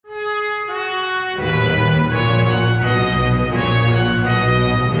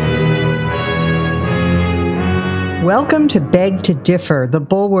Welcome to Beg to Differ, the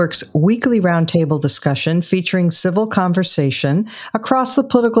Bulwark's weekly roundtable discussion featuring civil conversation across the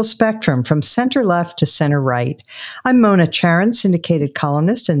political spectrum from center left to center right. I'm Mona Charen, syndicated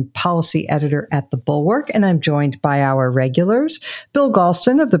columnist and policy editor at the Bulwark, and I'm joined by our regulars, Bill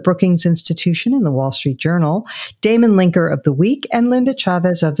Galston of the Brookings Institution and the Wall Street Journal, Damon Linker of The Week, and Linda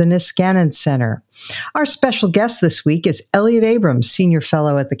Chavez of the Niskanen Center. Our special guest this week is Elliott Abrams, senior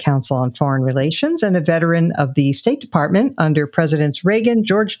fellow at the Council on Foreign Relations and a veteran of the State Department under Presidents Reagan,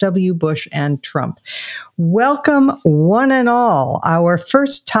 George W. Bush, and Trump. Welcome, one and all. Our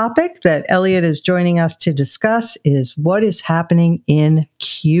first topic that Elliott is joining us to discuss is what is happening in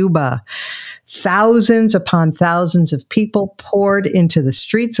Cuba. Thousands upon thousands of people poured into the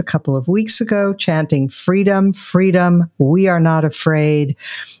streets a couple of weeks ago, chanting "Freedom, freedom, we are not afraid."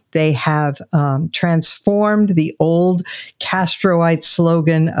 They have transformed the old Castroite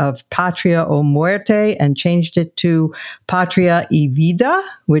slogan of Patria o Muerte and changed it to Patria y Vida,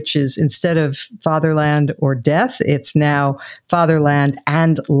 which is instead of fatherland or death, it's now fatherland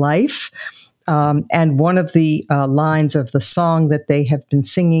and life. And one of the lines of the song that they have been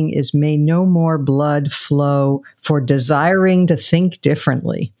singing is, "May no more blood flow for desiring to think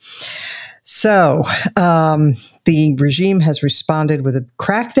differently." So the regime has responded with a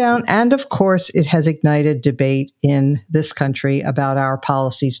crackdown, and of course, it has ignited debate in this country about our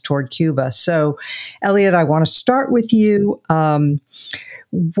policies toward Cuba. So, Elliott, I want to start with you.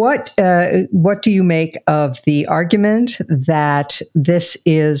 What do you make of the argument that this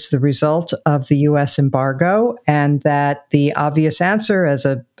is the result of the U.S. embargo, and that the obvious answer, as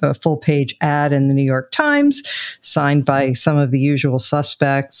a full-page ad in the New York Times, signed by some of the usual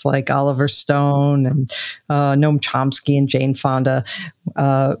suspects like Oliver Stone and Noam Chomsky and Jane Fonda,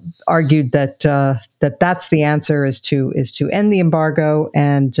 argued that that's the answer, is to end the embargo,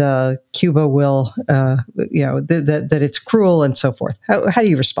 and Cuba will, that it's cruel and so forth. How do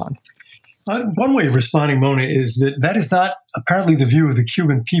you respond? One way of responding, Mona, is that is not apparently the view of the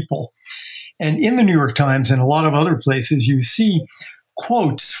Cuban people. And in the New York Times and a lot of other places, you see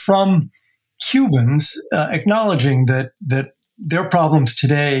quotes from Cubans acknowledging that their problems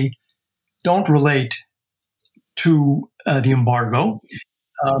today don't relate to the embargo.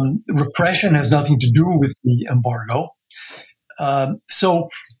 Repression has nothing to do with the embargo. So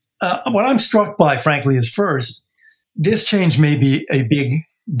what I'm struck by, frankly, is first, this change may be a big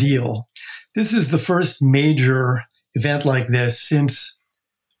deal. This is the first major event like this since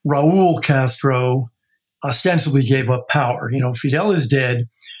Raul Castro ostensibly gave up power. You know, Fidel is dead.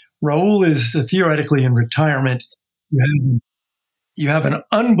 Raul is theoretically in retirement. You have an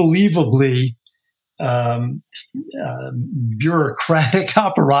unbelievably bureaucratic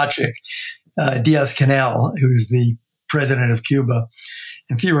apparatchik, Diaz-Canel, who's the president of Cuba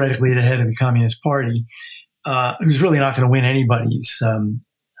and theoretically the head of the Communist Party, who's really not going to win anybody's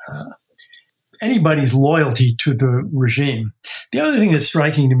loyalty to the regime. The other thing that's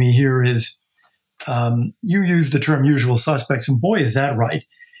striking to me here is you use the term usual suspects, and boy, is that right.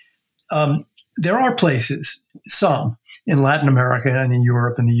 There are places, some in Latin America and in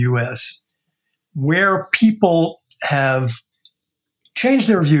Europe and the US, where people have changed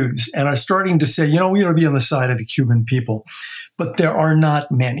their views and are starting to say, we ought to be on the side of the Cuban people. But there are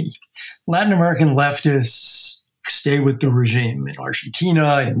not many. Latin American leftists stay with the regime in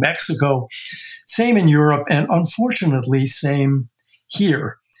Argentina, in Mexico, same in Europe, and unfortunately, same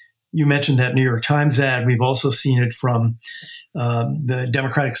here. You mentioned that New York Times ad. We've also seen it from the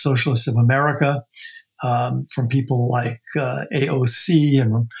Democratic Socialists of America, from people like AOC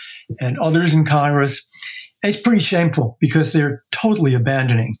and others in Congress. It's pretty shameful because they're totally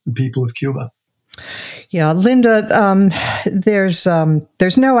abandoning the people of Cuba. Yeah, Linda, there's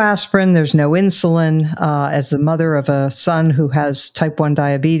no aspirin, there's no insulin. As the mother of a son who has type 1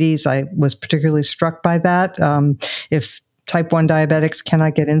 diabetes, I was particularly struck by that. If type 1 diabetics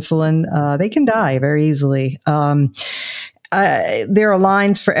cannot get insulin, they can die very easily. There are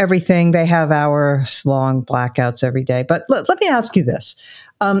lines for everything. They have hours-long blackouts every day. But let me ask you this.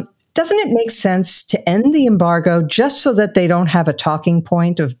 Doesn't it make sense to end the embargo just so that they don't have a talking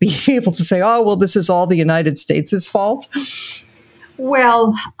point of being able to say, oh, well, this is all the United States' fault?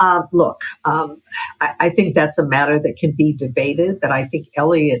 Well, look, I think that's a matter that can be debated, but I think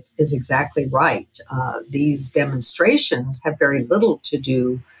Elliott is exactly right. These demonstrations have very little to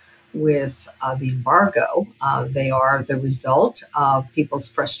do with the embargo. They are the result of people's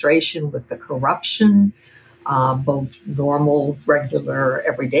frustration with the corruption, both normal, regular,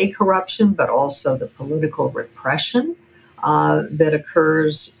 everyday corruption, but also the political repression that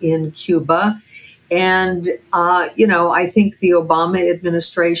occurs in Cuba. And, I think the Obama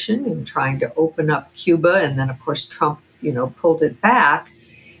administration in trying to open up Cuba, and then, of course, Trump, pulled it back.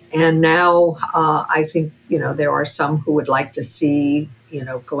 And now I think, there are some who would like to see,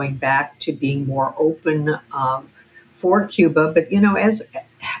 going back to being more open for Cuba. But, as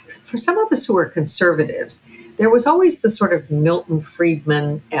for some of us who are conservatives, there was always the sort of Milton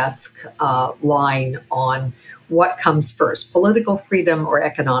Friedman-esque line on what comes first, political freedom or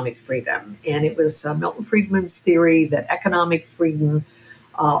economic freedom. And it was Milton Friedman's theory that economic freedom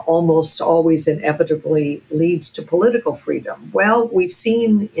almost always inevitably leads to political freedom. Well, we've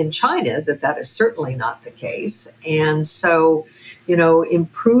seen in China that is certainly not the case. And so,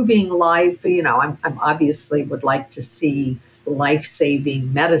 improving life, I'm obviously would like to see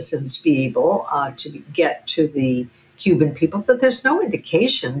life-saving medicines be able to get to the Cuban people, but there's no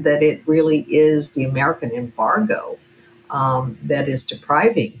indication that it really is the American embargo that is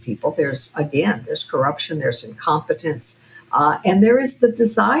depriving people. There's corruption, there's incompetence, and there is the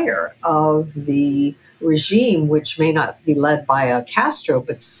desire of the regime, which may not be led by a Castro,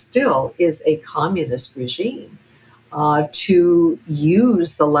 but still is a communist regime, to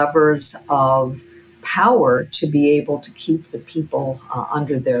use the levers of power to be able to keep the people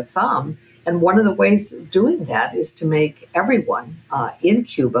under their thumb. And one of the ways of doing that is to make everyone in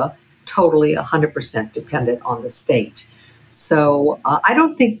Cuba totally 100% dependent on the state. So I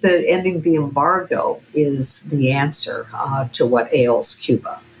don't think that ending the embargo is the answer to what ails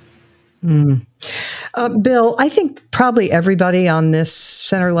Cuba. Bill, I think probably everybody on this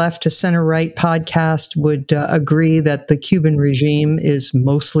center left to center right podcast would agree that the Cuban regime is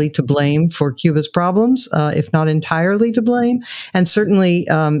mostly to blame for Cuba's problems, if not entirely to blame. And certainly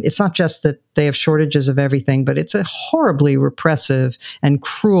it's not just that they have shortages of everything, but it's a horribly repressive and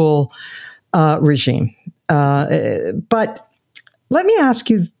cruel regime. But let me ask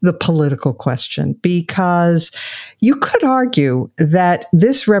you the political question, because you could argue that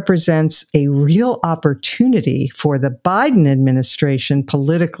this represents a real opportunity for the Biden administration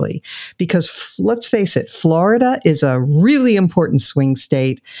politically, because let's face it, Florida is a really important swing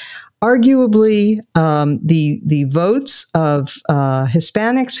state. Arguably, the votes of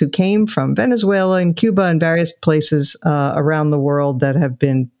Hispanics who came from Venezuela and Cuba and various places around the world that have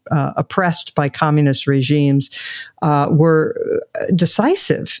been oppressed by communist regimes were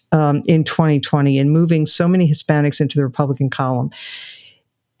decisive in 2020 in moving so many Hispanics into the Republican column.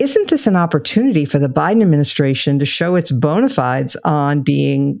 Isn't this an opportunity for the Biden administration to show its bona fides on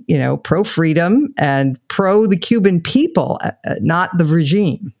being, pro-freedom and pro the Cuban people, not the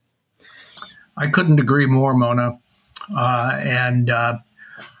regime? I couldn't agree more, Mona. And I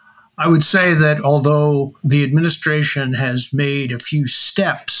would say that although the administration has made a few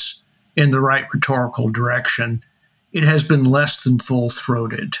steps in the right rhetorical direction, it has been less than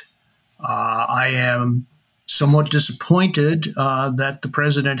full-throated. I am somewhat disappointed that the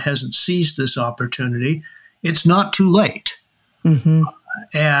president hasn't seized this opportunity. It's not too late. Mm-hmm.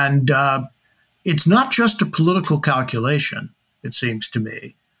 And it's not just a political calculation, it seems to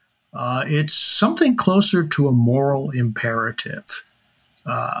me. It's something closer to a moral imperative.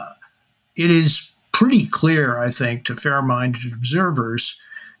 It is pretty clear, I think, to fair-minded observers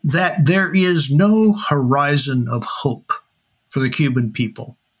that there is no horizon of hope for the Cuban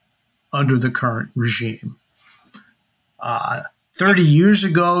people under the current regime. 30 years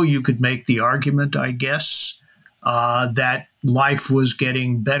ago, you could make the argument, I guess, that life was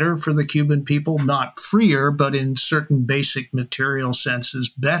getting better for the Cuban people, not freer, but in certain basic material senses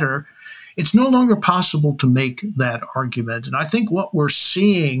better. It's no longer possible to make that argument. And I think what we're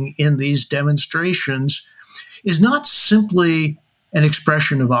seeing in these demonstrations is not simply an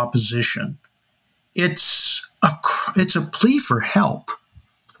expression of opposition. It's a plea for help,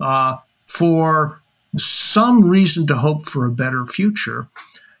 for some reason to hope for a better future.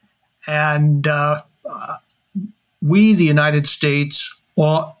 And we, the United States,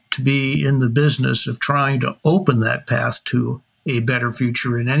 ought to be in the business of trying to open that path to a better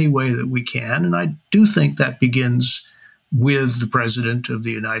future in any way that we can. And I do think that begins with the President of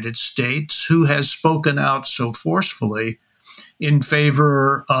the United States, who has spoken out so forcefully in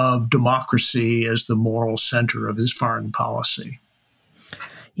favor of democracy as the moral center of his foreign policy.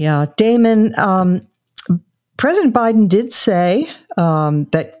 Yeah, Damon, President Biden did say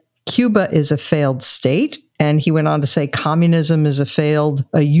that Cuba is a failed state. And he went on to say communism is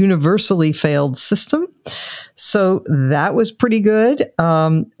a universally failed system. So that was pretty good.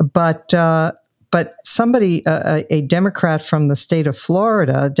 But somebody, a Democrat from the state of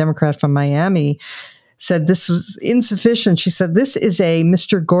Florida, a Democrat from Miami, said this was insufficient. She said, this is a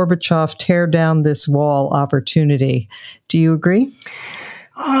Mr. Gorbachev tear down this wall opportunity. Do you agree?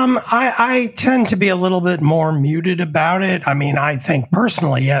 I tend to be a little bit more muted about it. I mean, I think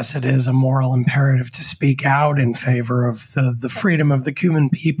personally, yes, it is a moral imperative to speak out in favor of the freedom of the Cuban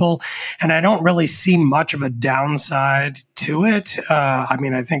people. And I don't really see much of a downside to it. I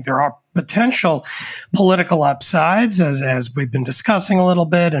mean, I think there are potential political upsides, as we've been discussing a little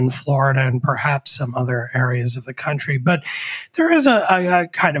bit in Florida and perhaps some other areas of the country. But there is a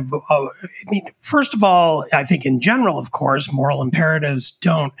kind of, I mean, first of all, I think in general, of course, moral imperatives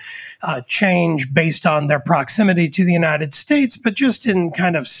don't change based on their proximity to the United States, but just in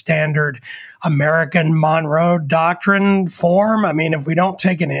kind of standard American Monroe Doctrine form. I mean, if we don't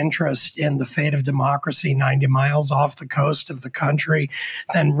take an interest in the fate of democracy 90 miles off the coast of the country,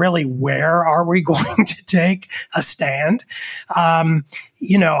 then really where are we going to take a stand? My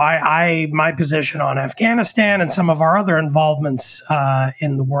position on Afghanistan and some of our other involvements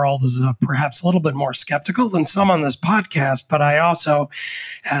in the world is perhaps a little bit more skeptical than some on this podcast. But I also,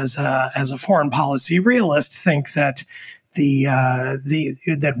 as a foreign policy realist, think that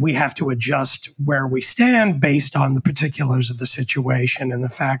that we have to adjust where we stand based on the particulars of the situation and the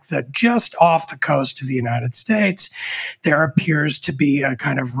fact that just off the coast of the United States, there appears to be a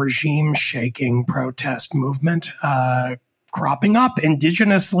kind of regime-shaking protest movement cropping up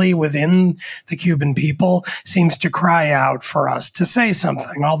indigenously within the Cuban people, seems to cry out for us to say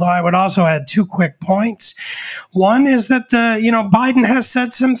something. Although I would also add two quick points. One is that Biden has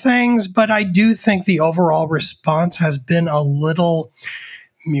said some things, but I do think the overall response has been a little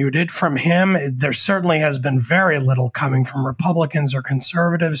muted from him. There certainly has been very little coming from Republicans or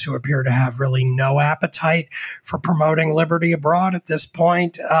conservatives who appear to have really no appetite for promoting liberty abroad at this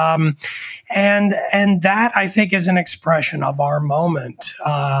point. And that, I think, is an expression of our moment.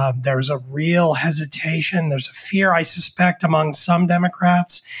 There's a real hesitation. There's a fear, I suspect, among some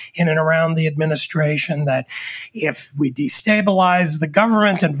Democrats in and around the administration that if we destabilize the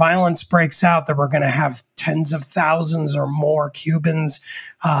government and violence breaks out, that we're going to have tens of thousands or more Cubans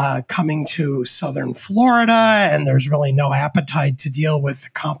coming to southern Florida, and there's really no appetite to deal with the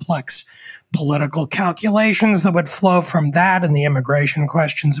complex political calculations that would flow from that and the immigration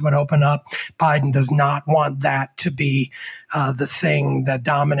questions that would open up. Biden does not want that to be the thing that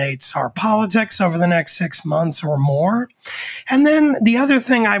dominates our politics over the next 6 months or more. And then the other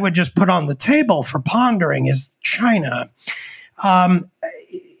thing I would just put on the table for pondering is China.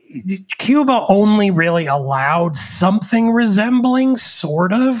 Cuba only really allowed something resembling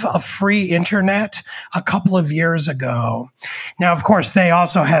sort of a free internet a couple of years ago. Now, of course, they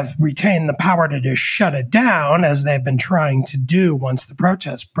also have retained the power to just shut it down, as they've been trying to do once the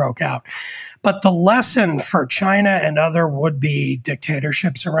protests broke out. But the lesson for China and other would-be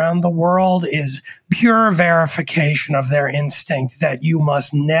dictatorships around the world is pure verification of their instinct that you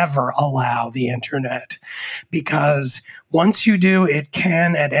must never allow the internet, because once you do, it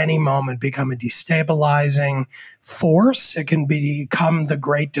can at any moment become a destabilizing force. It can become the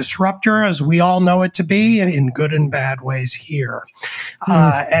great disruptor, as we all know it to be, in good and bad ways here.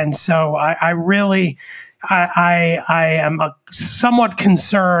 And so I am somewhat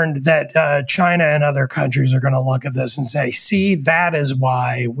concerned that China and other countries are going to look at this and say, see, that is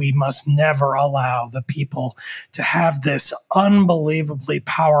why we must never allow the people to have this unbelievably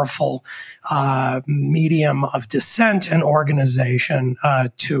powerful medium of dissent and organization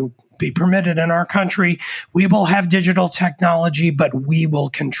to be permitted in our country. We will have digital technology, but we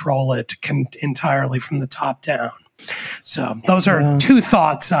will control it entirely from the top down. So those are two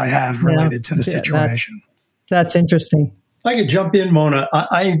thoughts I have related to the situation. That's interesting. I could jump in, Mona.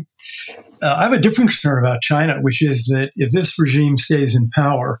 I have a different concern about China, which is that if this regime stays in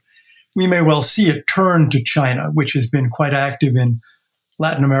power, we may well see it turn to China, which has been quite active in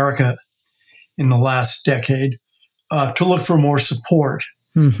Latin America in the last decade, to look for more support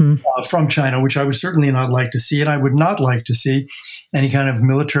from China, which I would certainly not like to see. And I would not like to see any kind of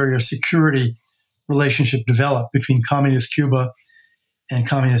military or security relationship develop between communist Cuba and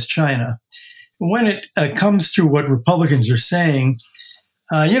communist China. When it comes to what Republicans are saying,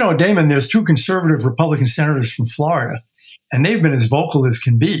 Damon, there's two conservative Republican senators from Florida, and they've been as vocal as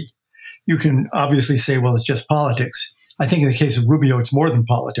can be. You can obviously say, well, it's just politics. I think in the case of Rubio, it's more than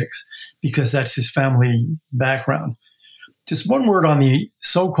politics, because that's his family background. Just one word on the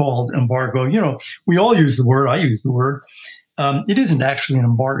so-called embargo. We all use the word. I use the word. It isn't actually an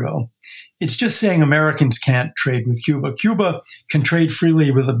embargo. It's just saying Americans can't trade with Cuba. Cuba can trade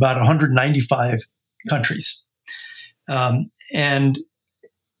freely with about 195 countries, and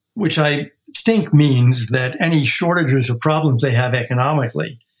which I think means that any shortages or problems they have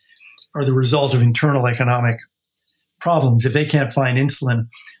economically are the result of internal economic problems. If they can't find insulin,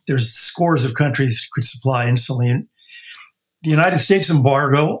 there's scores of countries that could supply insulin. The United States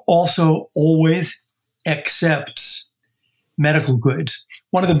embargo also always accepts medical goods.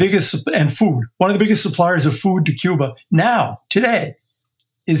 One of the biggest, and food, one of the biggest suppliers of food to Cuba now, today,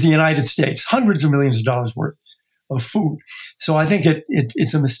 is the United States, hundreds of millions of dollars worth of food. So I think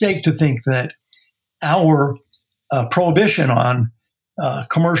it's a mistake to think that our prohibition on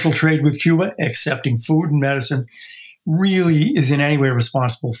commercial trade with Cuba, accepting food and medicine, really is in any way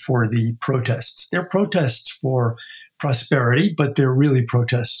responsible for the protests. They're protests for prosperity, but they're really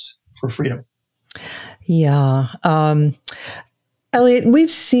protests for freedom. Yeah. Elliot, we've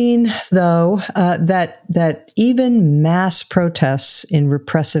seen, though, that even mass protests in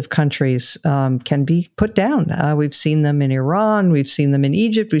repressive countries can be put down. We've seen them in Iran. We've seen them in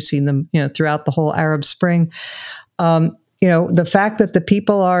Egypt. We've seen them, throughout the whole Arab Spring. The fact that the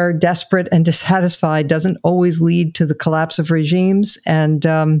people are desperate and dissatisfied doesn't always lead to the collapse of regimes and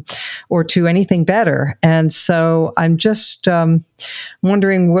or to anything better. And so I'm just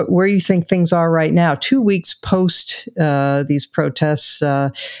wondering where you think things are right now. 2 weeks post these protests,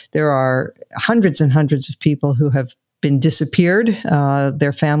 there are hundreds and hundreds of people who have been disappeared.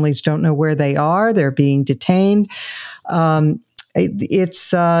 Their families don't know where they are. They're being detained. It's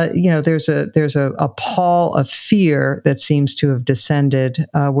there's a pall of fear that seems to have descended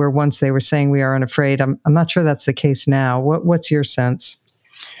where once they were saying we are unafraid. I'm not sure that's the case now. What's your sense?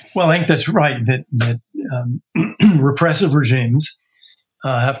 Well, I think that's right. That repressive regimes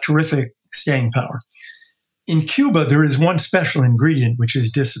have terrific staying power. In Cuba, there is one special ingredient which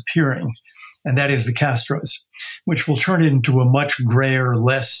is disappearing, and that is the Castros, which will turn it into a much grayer,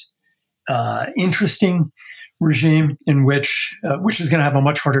 less interesting regime in which is going to have a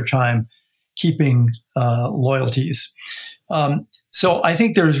much harder time keeping loyalties. So I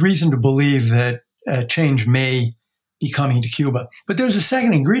think there's reason to believe that change may be coming to Cuba. But there's a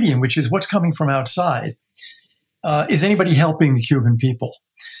second ingredient, which is what's coming from outside. Is anybody helping the Cuban people?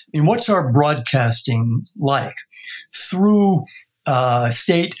 I mean, what's our broadcasting like? Through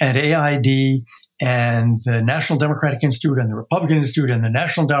state and AID and the National Democratic Institute and the Republican Institute and the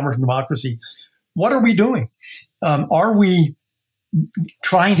National Endowment for Democracy, what are we doing? Are we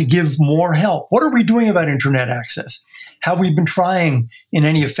trying to give more help? What are we doing about internet access? Have we been trying in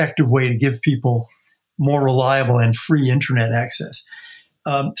any effective way to give people more reliable and free internet access?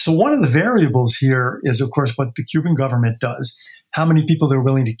 So one of the variables here is, of course, what the Cuban government does, how many people they're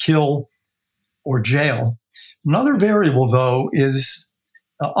willing to kill or jail. Another variable, though, is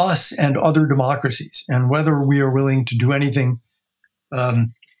us and other democracies and whether we are willing to do anything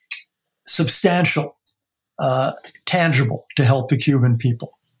substantial, tangible to help the Cuban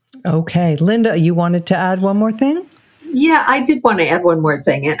people. Okay. Linda, you wanted to add one more thing? Yeah, I did want to add one more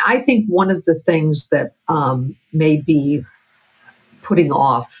thing. And I think one of the things that may be putting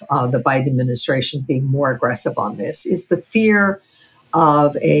off the Biden administration being more aggressive on this is the fear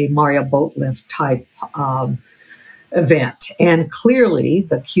of a Mario Boatlift type event. And clearly,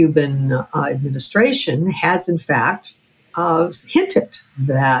 the Cuban administration has, in fact, hinted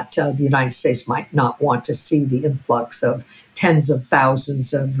that the United States might not want to see the influx of tens of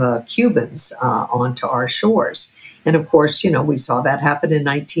thousands of Cubans onto our shores. And of course, we saw that happen in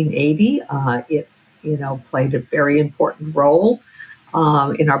 1980. It, played a very important role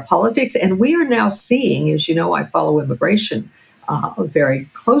in our politics. And we are now seeing, as you know, I follow immigration very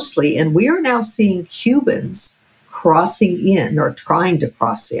closely, and we are now seeing Cubans crossing in or trying to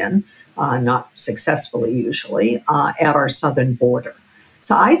cross in, not successfully usually, at our southern border.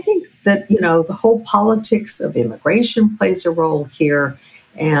 So I think that, the whole politics of immigration plays a role here.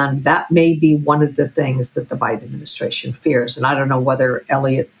 And that may be one of the things that the Biden administration fears. And I don't know whether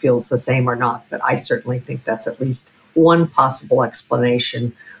Elliot feels the same or not, but I certainly think that's at least one possible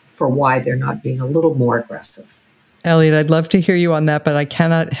explanation for why they're not being a little more aggressive. Elliot, I'd love to hear you on that, but I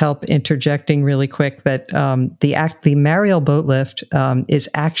cannot help interjecting really quick that the Mariel Boatlift is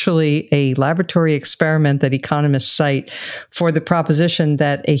actually a laboratory experiment that economists cite for the proposition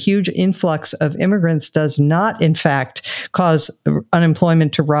that a huge influx of immigrants does not, in fact, cause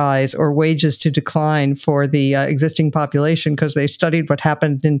unemployment to rise or wages to decline for the existing population, because they studied what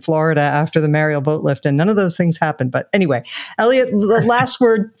happened in Florida after the Mariel Boatlift, and none of those things happened. But anyway, Elliot, the last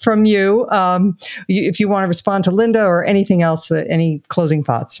word from you, if you want to respond to Linda or anything else, any closing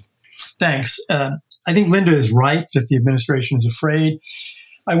thoughts? Thanks. I think Linda is right that the administration is afraid.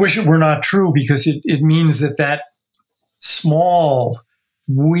 I wish it were not true, because it means that small,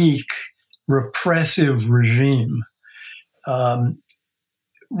 weak, repressive regime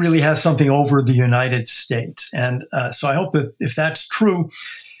really has something over the United States. And so I hope that if that's true,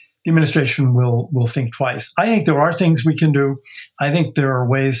 the administration will think twice. I think there are things we can do. I think there are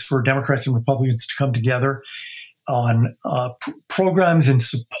ways for Democrats and Republicans to come together on programs in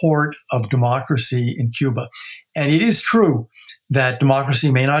support of democracy in Cuba. And it is true that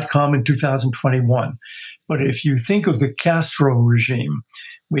democracy may not come in 2021. But if you think of the Castro regime,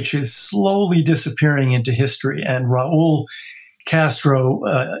 which is slowly disappearing into history, and Raul Castro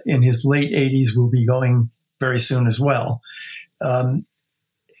in his late 80s will be going very soon as well,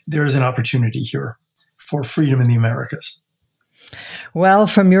 there's an opportunity here for freedom in the Americas. Well,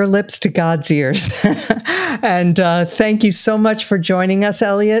 from your lips to God's ears. And thank you so much for joining us,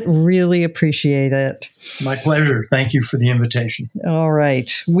 Elliot. Really appreciate it. My pleasure. Thank you for the invitation. All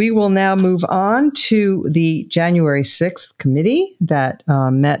right. We will now move on to the January 6th committee that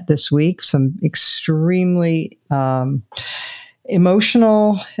met this week. Some extremely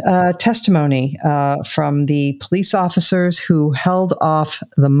emotional testimony from the police officers who held off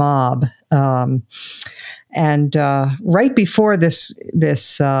the mob. And right before this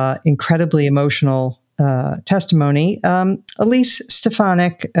incredibly emotional testimony, Elise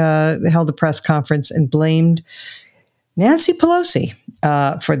Stefanik held a press conference and blamed Nancy Pelosi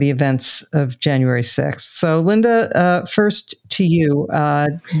for the events of January 6th. So, Linda, first to you.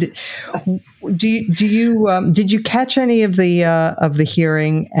 Did you catch any of the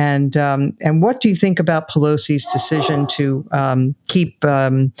hearing, and what do you think about Pelosi's decision to keep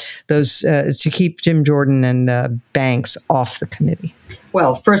Jim Jordan and Banks off the committee?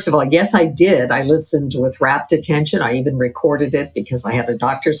 Well, first of all, yes, I did. I listened with rapt attention. I even recorded it because I had a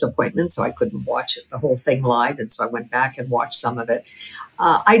doctor's appointment, so I couldn't watch the whole thing live. And so I went back and watched some of it.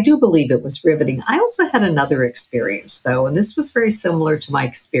 I do believe it was riveting. I also had another experience, though, and this was very similar to my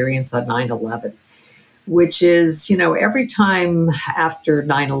experience on 9/11, which is, every time after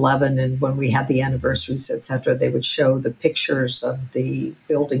 9/11 and when we had the anniversaries, et cetera, they would show the pictures of the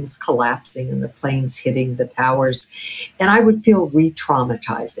buildings collapsing and the planes hitting the towers. And I would feel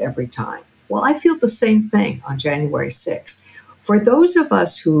re-traumatized every time. Well, I feel the same thing on January 6th. For those of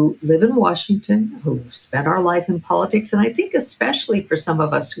us who live in Washington, who spent our life in politics, and I think especially for some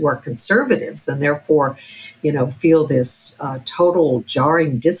of us who are conservatives and therefore, feel this total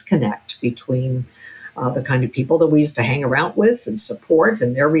jarring disconnect between the kind of people that we used to hang around with and support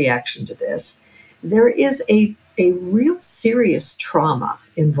and their reaction to this, there is a real serious trauma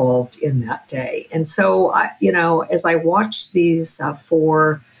involved in that day. And so, as I watched these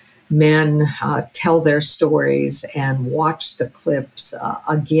four men tell their stories and watch the clips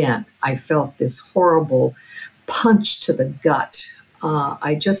again, I felt this horrible punch to the gut.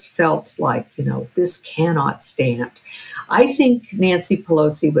 I just felt like, this cannot stand. I think Nancy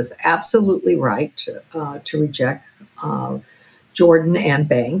Pelosi was absolutely right to reject Jordan and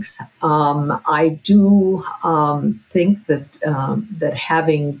Banks. I do think that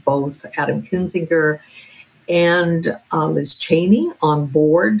having both Adam Kinzinger and Liz Cheney on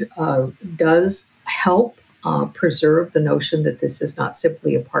board does help preserve the notion that this is not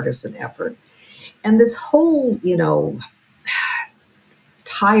simply a partisan effort. And this whole,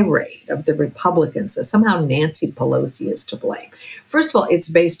 tirade of the Republicans that somehow Nancy Pelosi is to blame. First of all, it's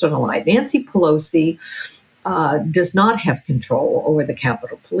based on a lie. Nancy Pelosi does not have control over the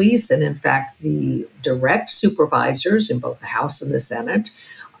Capitol Police. And in fact, the direct supervisors in both the House and the Senate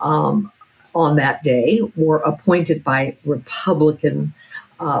on that day were appointed by Republican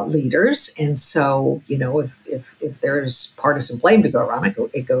leaders. And so, if there's partisan blame to go around,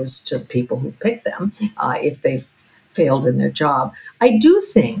 it goes to the people who picked them if they've failed in their job. I do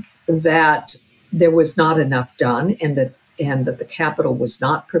think that there was not enough done and that the Capitol was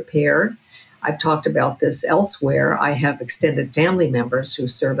not prepared. I've talked about this elsewhere. I have extended family members who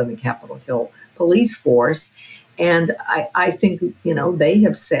serve in the Capitol Hill police force. And I think, they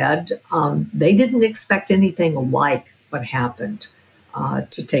have said they didn't expect anything like what happened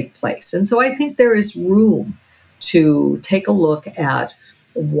to take place. And so I think there is room to take a look at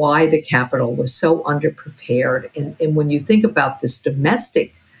why the Capitol was so underprepared. And when you think about this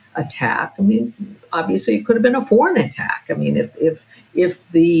domestic attack, obviously it could have been a foreign attack.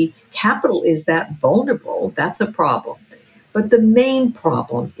 If the Capitol is that vulnerable, that's a problem. But the main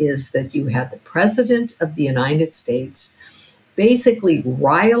problem is that you had the President of the United States basically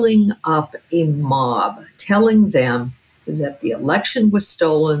riling up a mob, telling them that the election was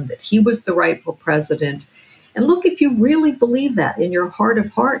stolen, that he was the rightful president. And look, if you really believe that in your heart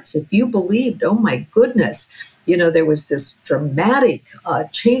of hearts, if you believed, oh my goodness, there was this dramatic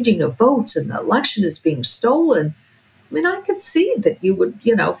changing of votes and the election is being stolen, I could see that you would,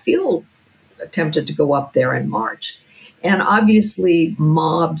 feel tempted to go up there and march. And obviously,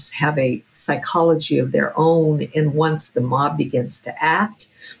 mobs have a psychology of their own. And once the mob begins to act,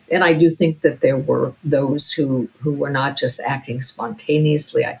 and I do think that there were those who were not just acting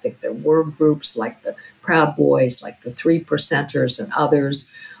spontaneously. I think there were groups like the Proud Boys, like the Three Percenters and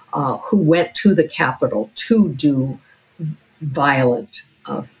others, who went to the Capitol to do violent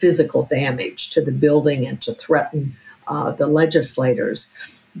physical damage to the building and to threaten the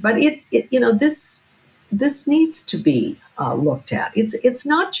legislators. But this needs to be looked at. It's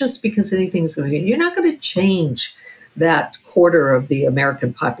not just because anything's going to. You're not going to change that quarter of the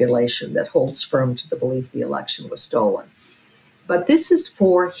American population that holds firm to the belief the election was stolen. But this is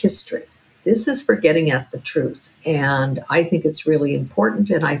for history. This is for getting at the truth. And I think it's really important.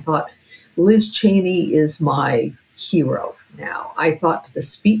 And I thought Liz Cheney is my hero now. I thought the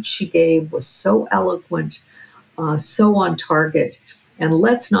speech she gave was so eloquent, so on target. And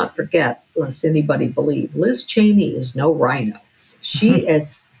let's not forget, lest anybody believe, Liz Cheney is no rhino. She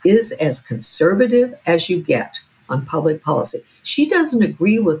is as conservative as you get on public policy. She doesn't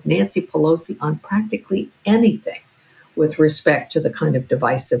agree with Nancy Pelosi on practically anything with respect to the kind of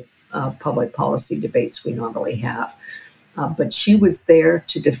divisive public policy debates we normally have. But she was there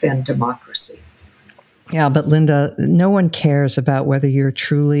to defend democracy. Yeah, but Linda, no one cares about whether you're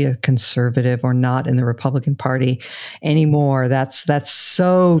truly a conservative or not in the Republican Party anymore. That's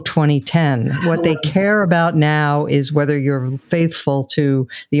so 2010. What they care about now is whether you're faithful to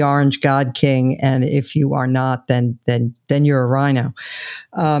the Orange God King, and if you are not, then you're a rhino.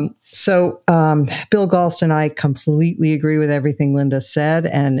 So Bill Galston, I completely agree with everything Linda said,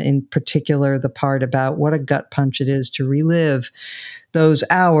 and in particular the part about what a gut punch it is to relive those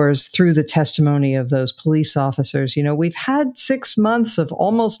hours through the testimony of those police officers. You know, we've had 6 months of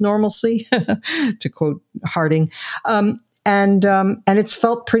almost normalcy, to quote Harding, and it's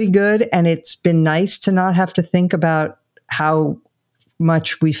felt pretty good, and it's been nice to not have to think about how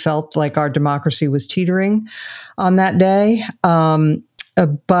much we felt like our democracy was teetering on that day.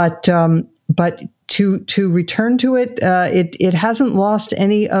 But to return to it, it hasn't lost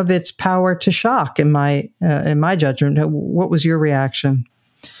any of its power to shock, in my judgment. What was your reaction?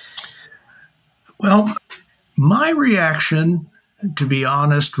 Well, my reaction, to be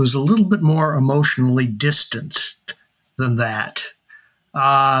honest, was a little bit more emotionally distanced than that.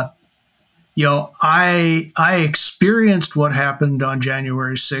 I experienced what happened on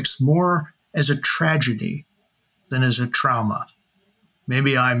January 6th more as a tragedy than as a trauma.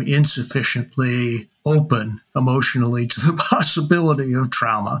 Maybe I'm insufficiently open emotionally to the possibility of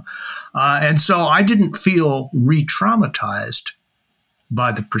trauma. And so I didn't feel re-traumatized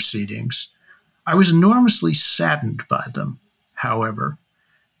by the proceedings. I was enormously saddened by them, however,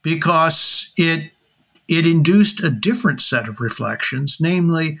 because it induced a different set of reflections,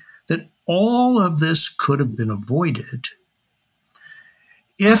 namely that all of this could have been avoided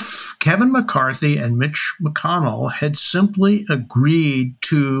if Kevin McCarthy and Mitch McConnell had simply agreed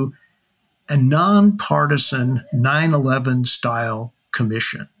to a nonpartisan 9/11 style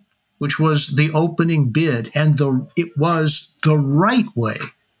commission, which was the opening bid, and it was the right way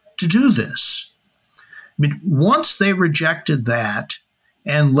to do this. I mean, once they rejected that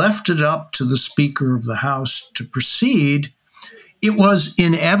and left it up to the Speaker of the House to proceed, it was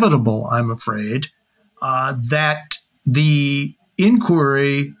inevitable, I'm afraid, that the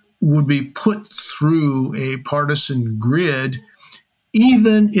inquiry would be put through a partisan grid,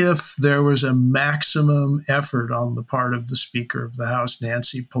 even if there was a maximum effort on the part of the Speaker of the House,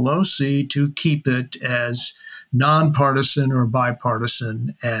 Nancy Pelosi, to keep it as nonpartisan or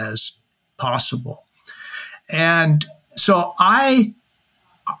bipartisan as possible. And so I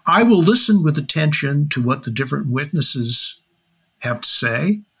will listen with attention to what the different witnesses have to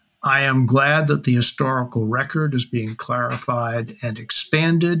say. I am glad that the historical record is being clarified and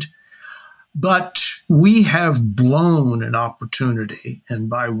expanded, but we have blown an opportunity. And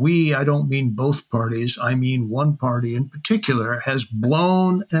by we, I don't mean both parties. I mean one party in particular has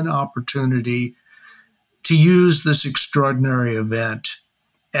blown an opportunity to use this extraordinary event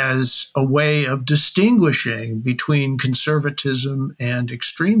as a way of distinguishing between conservatism and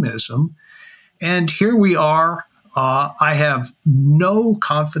extremism. And here we are. I have no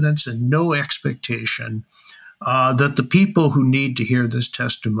confidence and no expectation that the people who need to hear this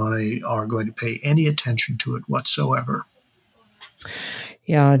testimony are going to pay any attention to it whatsoever.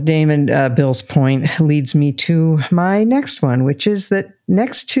 Yeah, Damon, Bill's point leads me to my next one, which is that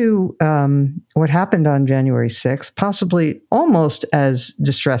next to what happened on January 6th, possibly almost as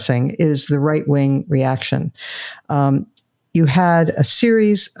distressing, is the right-wing reaction. You had a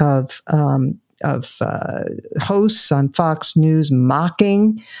series of hosts on Fox News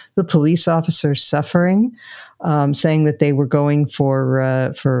mocking the police officers' suffering, saying that they were going for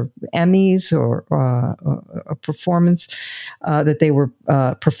Emmys or a performance that they were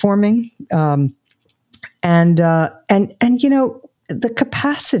performing, and you know, the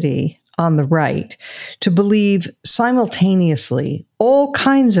capacity on the right to believe simultaneously all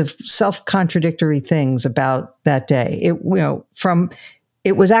kinds of self-contradictory things about that day. It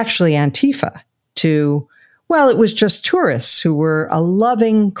was actually Antifa to, well, it was just tourists who were a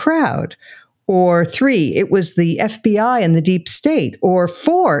loving crowd. Or 3, it was the FBI and the deep state. Or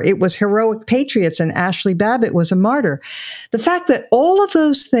 4, it was heroic patriots and Ashley Babbitt was a martyr. The fact that all of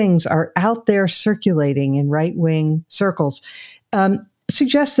those things are out there circulating in right-wing circles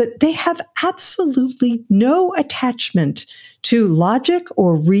suggests that they have absolutely no attachment to logic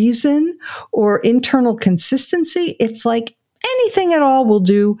or reason or internal consistency. It's like anything at all will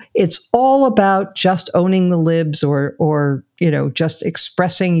do. It's all about just owning the libs or just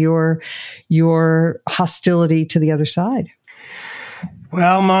expressing your hostility to the other side.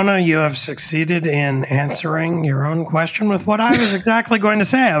 Well, Mona, you have succeeded in answering your own question with what I was exactly going to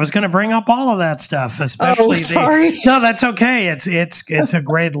say. I was going to bring up all of that stuff, especially sorry. No, that's okay. It's a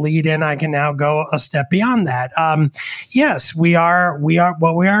great lead in. I can now go a step beyond that. Yes, we are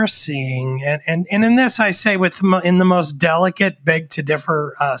what we are seeing, and in this I say in the most delicate, beg to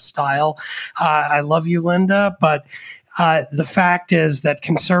differ style. I love you, Linda, but the fact is that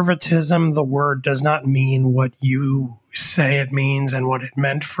conservatism, the word, does not mean what you say it means and what it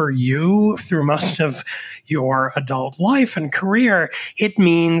meant for you through most of your adult life and career. It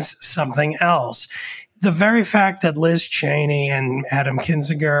means something else. The very fact that Liz Cheney and Adam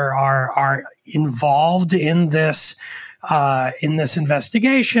Kinzinger are involved in this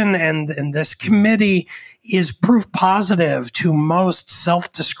investigation and in this committee is proof positive to most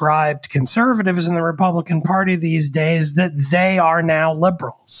self-described conservatives in the Republican Party these days that they are now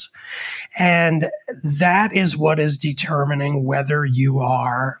liberals. And that is what is determining whether you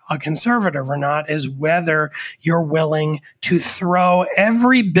are a conservative or not, is whether you're willing to throw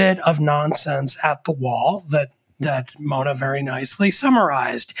every bit of nonsense at the wall that Mona very nicely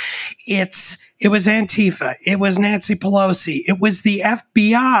summarized. It was Antifa. It was Nancy Pelosi. It was the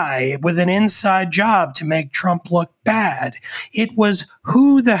FBI with an inside job to make Trump look bad. It was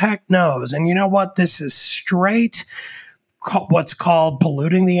who the heck knows. And you know what? This is straight what's called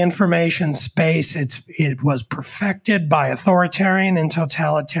polluting the information space. It was perfected by authoritarian and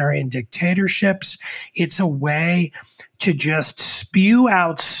totalitarian dictatorships. It's a way to just spew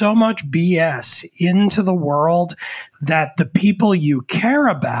out so much BS into the world that the people you care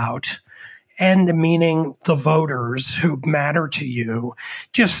about, and meaning the voters who matter to you,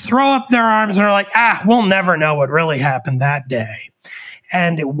 just throw up their arms and are like, we'll never know what really happened that day.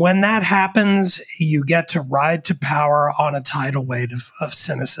 And when that happens, you get to ride to power on a tidal wave of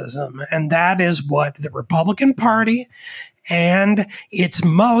cynicism. And that is what the Republican Party and its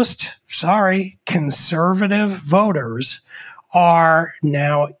most, conservative voters are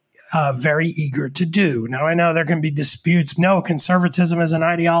now very eager to do. Now, I know there can be disputes. No, conservatism is an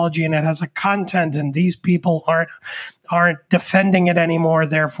ideology and it has a content, and these people aren't defending it anymore.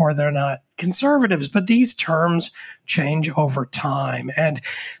 Therefore, they're not conservatives. But these terms change over time. And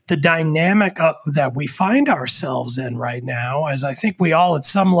the dynamic that we find ourselves in right now, as I think we all at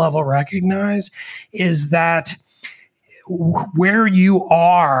some level recognize, is that where you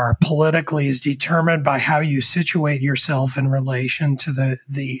are politically is determined by how you situate yourself in relation to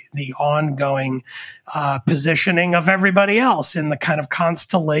the ongoing positioning of everybody else in the kind of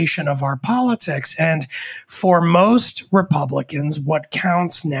constellation of our politics. And for most Republicans, what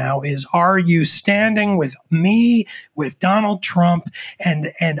counts now is, are you standing with me, with Donald Trump,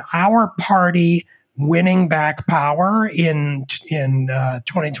 and our party winning back power in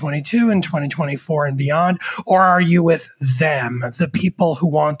 2022 and 2024 and beyond, or are you with them, the people who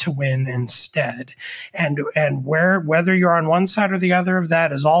want to win instead? And whether you're on one side or the other of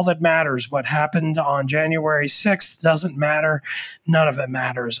that is all that matters. What happened on January 6th doesn't matter. None of it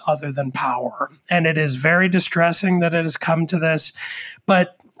matters other than power. And it is very distressing that it has come to this.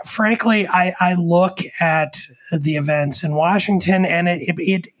 But frankly, I look at the events in Washington, and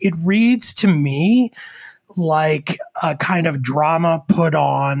it reads to me like a kind of drama put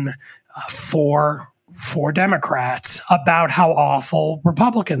on for Democrats about how awful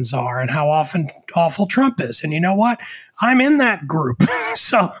Republicans are and how awful Trump is. And you know what? I'm in that group.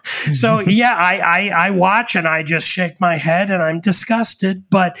 So yeah, I watch and I just shake my head and I'm disgusted.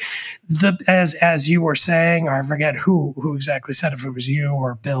 But as you were saying, or I forget who exactly said, if it was you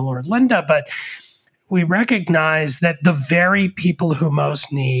or Bill or Linda, but we recognize that the very people who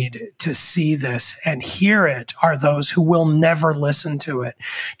most need to see this and hear it are those who will never listen to it.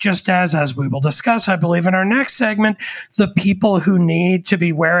 Just as we will discuss, I believe, in our next segment, the people who need to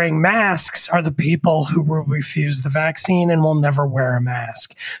be wearing masks are the people who will refuse the vaccine and will never wear a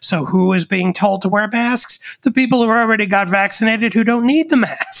mask. So who is being told to wear masks? The people who already got vaccinated who don't need the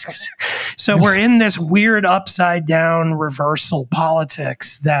masks. So we're in this weird upside down reversal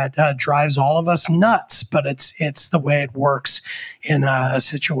politics that drives all of us nuts, but it's the way it works in a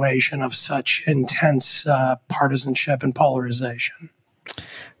situation of such intense partisanship and polarization.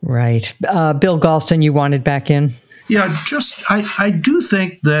 Right. Bill Galston, you wanted back in? Yeah, I do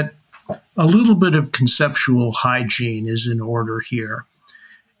think that a little bit of conceptual hygiene is in order here.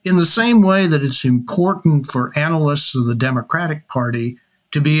 In the same way that it's important for analysts of the Democratic Party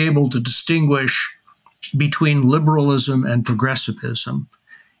to be able to distinguish between liberalism and progressivism,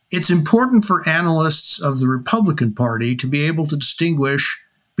 it's important for analysts of the Republican Party to be able to distinguish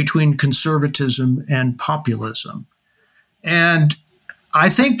between conservatism and populism. And I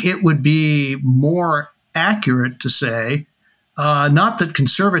think it would be more accurate to say, not that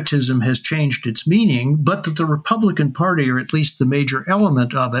conservatism has changed its meaning, but that the Republican Party, or at least the major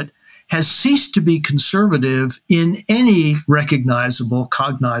element of it, has ceased to be conservative in any recognizable,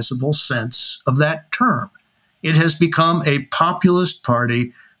 cognizable sense of that term. It has become a populist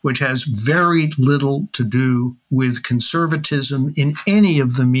party which has very little to do with conservatism in any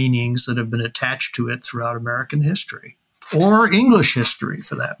of the meanings that have been attached to it throughout American history, or English history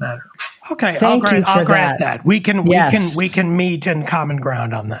for that matter. Okay, I'll grant that. We can meet in common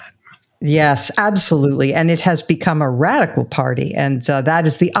ground on that. Yes, absolutely. And it has become a radical party. And that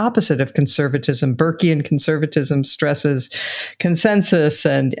is the opposite of conservatism. Burkean conservatism stresses consensus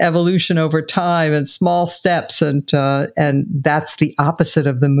and evolution over time and small steps. And that's the opposite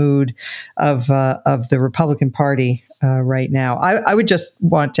of the mood of the Republican Party right now. I would just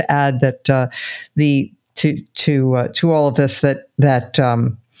want to add that to all of this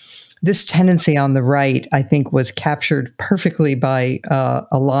that this tendency on the right, I think, was captured perfectly by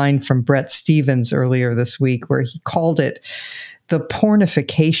a line from Bret Stephens earlier this week, where he called it the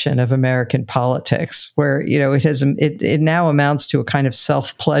pornification of American politics, where it now amounts to a kind of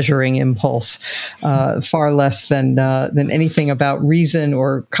self-pleasuring impulse, far less than anything about reason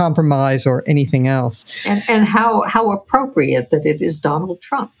or compromise or anything else. And how appropriate that it is Donald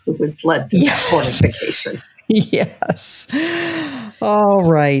Trump who has led to that pornification. Yes. All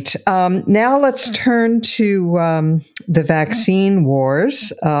right. Now let's turn to the vaccine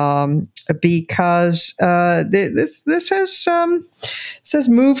wars, because this has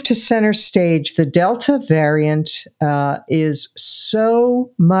moved to center stage. The Delta variant is so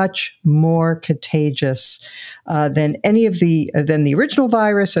much more contagious than the original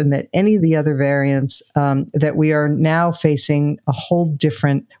virus and than any of the other variants, that we are now facing a whole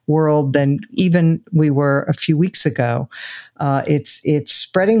different world than even we were a few weeks ago. It's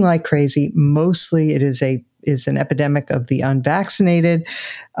spreading like crazy. Mostly it is an epidemic of the unvaccinated.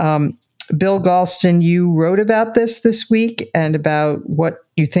 Bill Galston, you wrote about this week and about what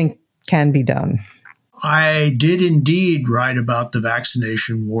you think can be done. I did indeed write about the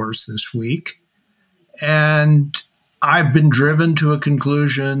vaccination wars this week. And I've been driven to a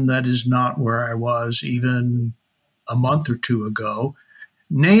conclusion that is not where I was even a month or two ago,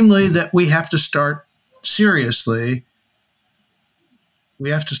 namely that we have to start thinking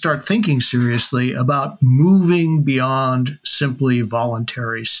seriously about moving beyond simply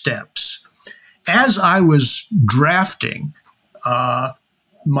voluntary steps. As I was drafting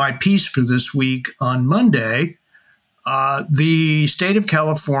my piece for this week on Monday, the state of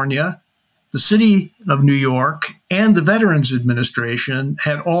California, the city of New York, and the Veterans Administration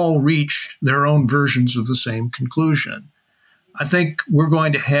had all reached their own versions of the same conclusion. I think we're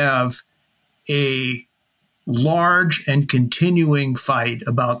going to have a large and continuing fight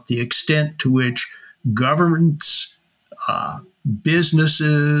about the extent to which governments,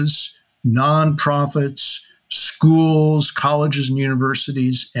 businesses, nonprofits, schools, colleges and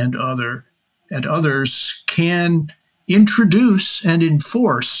universities, and others can introduce and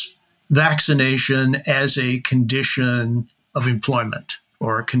enforce vaccination as a condition of employment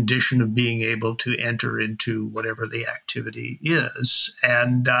or a condition of being able to enter into whatever the activity is.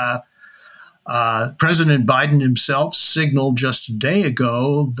 And President Biden himself signaled just a day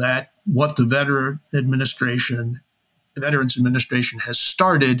ago that what the Veterans Administration has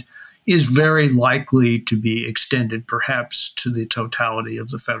started is very likely to be extended perhaps to the totality of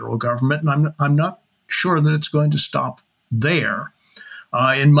the federal government. And I'm not sure that it's going to stop there.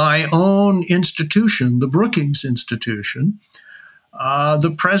 In my own institution, the Brookings Institution,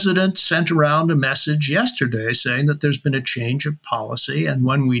 The president sent around a message yesterday saying that there's been a change of policy. And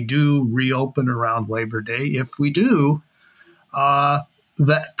when we do reopen around Labor Day, if we do,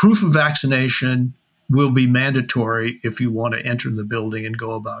 that proof of vaccination will be mandatory if you want to enter the building and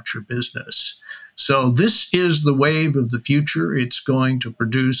go about your business. So this is the wave of the future. It's going to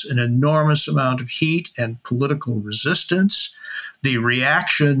produce an enormous amount of heat and political resistance. The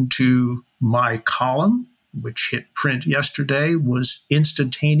reaction to my column, which hit print yesterday, was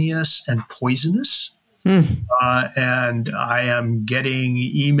instantaneous and poisonous. And I am getting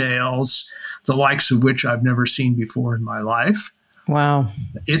emails, the likes of which I've never seen before in my life. Wow.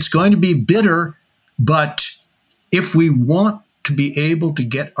 It's going to be bitter, but if we want to be able to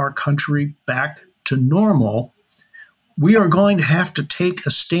get our country back to normal, we are going to have to take a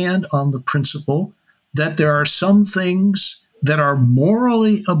stand on the principle that there are some things that are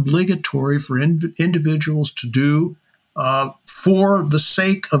morally obligatory for individuals to do for the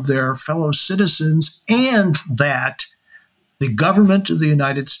sake of their fellow citizens, and that the government of the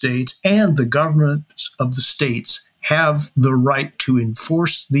United States and the governments of the states have the right to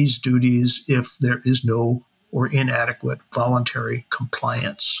enforce these duties if there is no or inadequate voluntary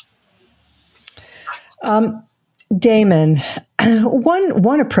compliance. Damon,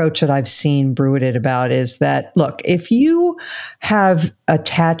 one approach that I've seen bruited about is that, look, if you have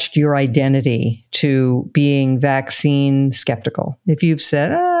attached your identity to being vaccine skeptical, if you've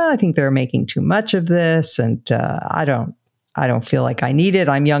said, I think they're making too much of this, and I don't feel like I need it.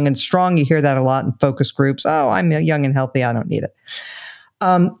 I'm young and strong. You hear that a lot in focus groups. Oh, I'm young and healthy. I don't need it.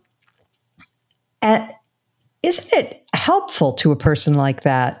 And isn't it helpful to a person like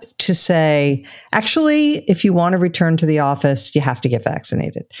that to say, actually, if you want to return to the office, you have to get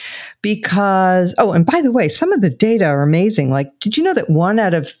vaccinated? Because, and by the way, some of the data are amazing. Like, did you know that one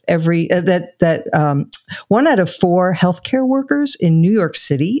out of 4 healthcare workers in New York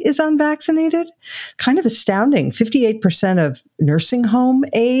City is unvaccinated? Kind of astounding. 58% of nursing home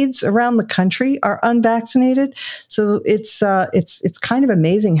aides around the country are unvaccinated. So it's kind of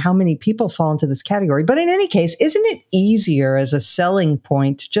amazing how many people fall into this category. But in any case, isn't it easier as a selling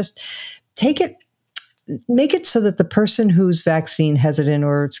point to just make it so that the person who's vaccine hesitant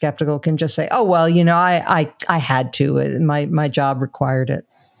or skeptical can just say, oh, well, I had to, my job required it?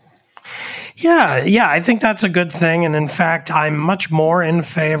 Yeah, I think that's a good thing. And in fact, I'm much more in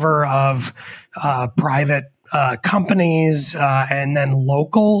favor of private companies and then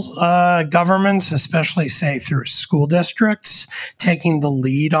local governments, especially, say, through school districts, taking the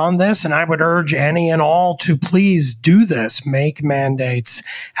lead on this. And I would urge any and all to please do this, make mandates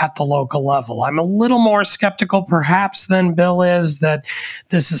at the local level. I'm a little more skeptical, perhaps, than Bill is, that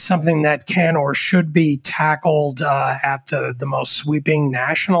this is something that can or should be tackled at the most sweeping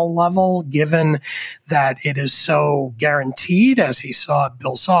national level, given that it is so guaranteed, as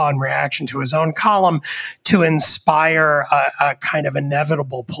Bill saw in reaction to his own column, to inspire a kind of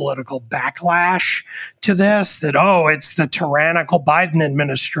inevitable political backlash to this, that, it's the tyrannical Biden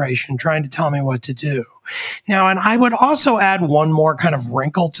administration trying to tell me what to do. Now, and I would also add one more kind of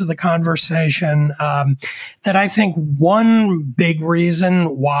wrinkle to the conversation, that I think one big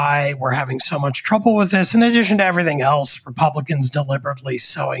reason why we're having so much trouble with this, in addition to everything else, Republicans deliberately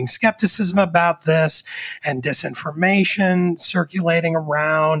sowing skepticism about this and disinformation circulating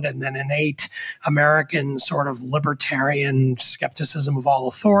around, and then innate American sort of libertarian skepticism of all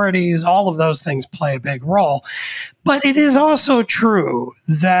authorities, all of those things play a big role. But it is also true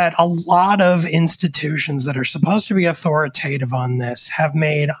that a lot of institutions that are supposed to be authoritative on this have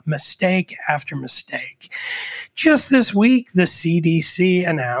made mistake after mistake. Just this week, the CDC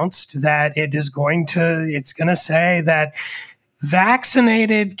announced that it's going to say that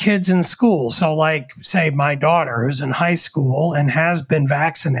vaccinated kids in school, so like, say, my daughter who's in high school and has been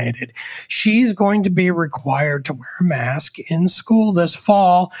vaccinated, she's going to be required to wear a mask in school this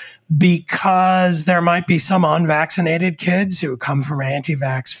fall because there might be some unvaccinated kids who come from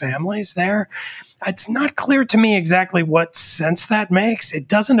anti-vax families there. It's not clear to me exactly what sense that makes. It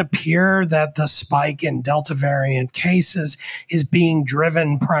doesn't appear that the spike in Delta variant cases is being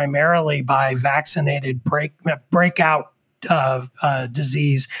driven primarily by vaccinated breakout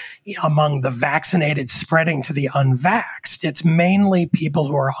disease among the vaccinated spreading to the unvaxxed. It's mainly people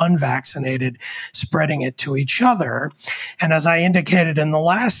who are unvaccinated spreading it to each other. And as I indicated in the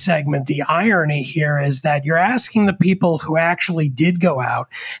last segment, the irony here is that you're asking the people who actually did go out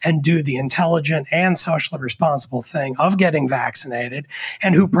and do the intelligent and socially responsible thing of getting vaccinated,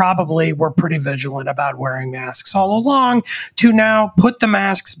 and who probably were pretty vigilant about wearing masks all along, to now put the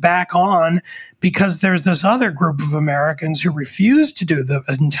masks back on because there's this other group of Americans who refuse to do the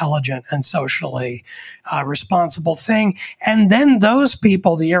intelligent and socially responsible thing. And then those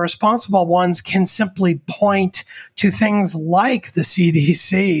people, the irresponsible ones, can simply point to things like the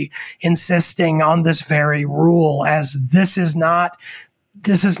CDC insisting on this very rule as this is not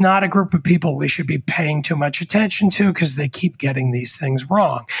a group of people we should be paying too much attention to because they keep getting these things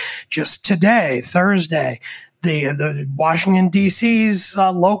wrong. Just today, Thursday, the Washington, D.C.'s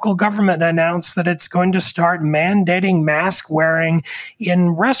local government announced that it's going to start mandating mask wearing in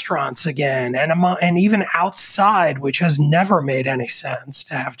restaurants again and even outside, which has never made any sense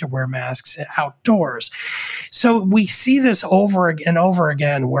to have to wear masks outdoors. So we see this over and over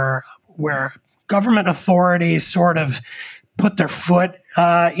again where government authorities sort of put their foot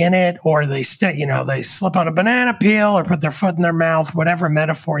in it, or they slip on a banana peel or put their foot in their mouth, whatever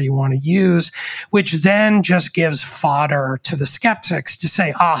metaphor you want to use, which then just gives fodder to the skeptics to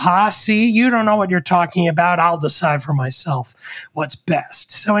say, aha, see, you don't know what you're talking about. I'll decide for myself what's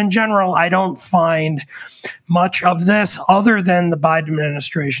best. So in general, I don't find much of this other than the Biden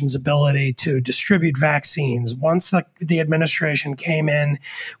administration's ability to distribute vaccines. Once the administration came in,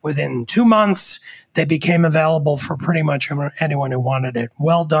 within 2 months, they became available for pretty much anyone who wanted it.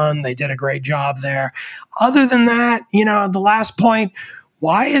 Well done. They did a great job there. Other than that, the last point,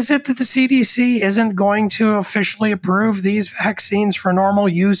 why is it that the CDC isn't going to officially approve these vaccines for normal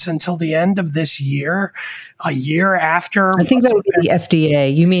use until the end of this year, a year after? I think that would be the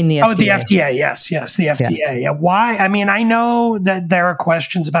FDA. You mean the FDA? Oh, the FDA. Yes, the FDA. Yeah. Why? I mean, I know that there are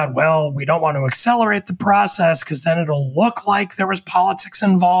questions about, well, we don't want to accelerate the process because then it'll look like there was politics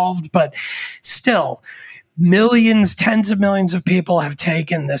involved, but still, millions, tens of millions of people have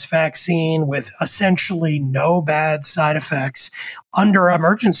taken this vaccine with essentially no bad side effects under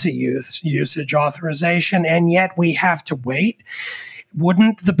emergency usage authorization, and yet we have to wait.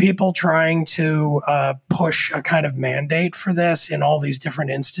 Wouldn't the people trying to push a kind of mandate for this in all these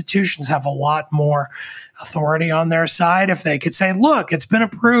different institutions have a lot more authority on their side if they could say, look, it's been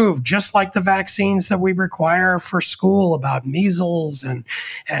approved, just like the vaccines that we require for school about measles and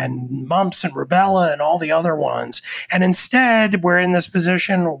mumps and rubella and all the other ones. And instead, we're in this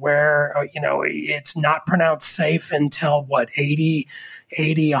position where, it's not pronounced safe until 80,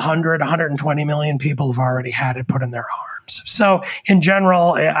 100, 120 million people have already had it put in their arms. So in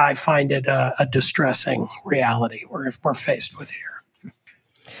general, I find it a distressing reality we're faced with here.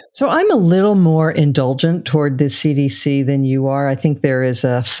 So I'm a little more indulgent toward the CDC than you are. I think there is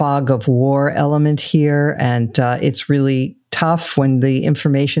a fog of war element here, and it's really tough when the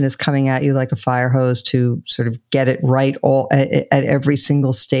information is coming at you like a fire hose to sort of get it right at every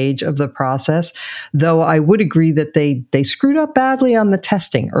single stage of the process. Though I would agree that they screwed up badly on the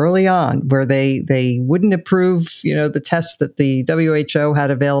testing early on, where they wouldn't approve, the tests that the WHO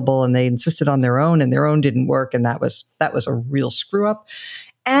had available, and they insisted on their own, and their own didn't work, and that was a real screw up.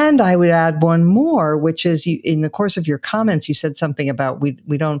 And I would add one more, which is in the course of your comments, you said something about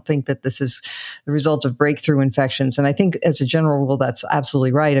we don't think that this is the result of breakthrough infections. And I think as a general rule, that's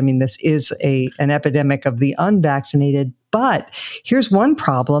absolutely right. I mean, this is an epidemic of the unvaccinated. But here's one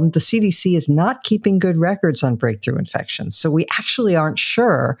problem. The CDC is not keeping good records on breakthrough infections. So we actually aren't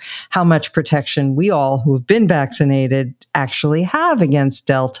sure how much protection we all who have been vaccinated actually have against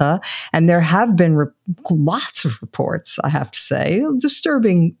Delta. And there have been lots of reports, I have to say,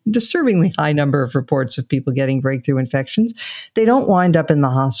 disturbingly high number of reports of people getting breakthrough infections. They don't wind up in the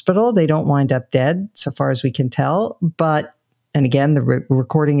hospital. They don't wind up dead, so far as we can tell. And again, the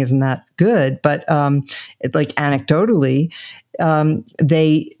recording isn't that good, but anecdotally,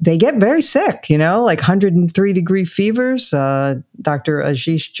 they get very sick, like 103-degree fevers. Dr.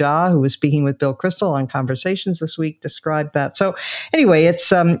 Ashish Jha, who was speaking with Bill Kristol on Conversations this week, described that. So anyway, it's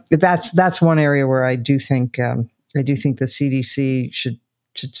that's one area where I do think the CDC should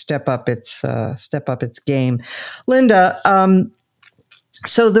step up its game. Linda.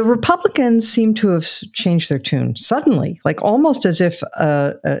 So the Republicans seem to have changed their tune suddenly, like almost as if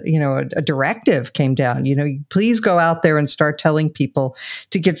a directive came down. Please go out there and start telling people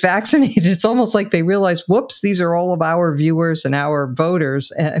to get vaccinated. It's almost like they realize, whoops, these are all of our viewers and our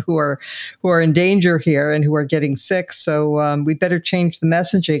voters who are in danger here and who are getting sick. So we better change the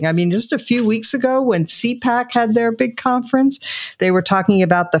messaging. I mean, just a few weeks ago when CPAC had their big conference, they were talking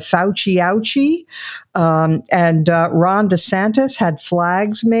about the Fauci ouchie. And Ron DeSantis had flags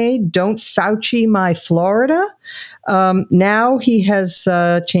made, "Don't Fauci my Florida." Now he has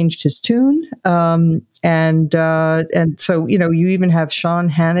changed his tune. And so, you even have Sean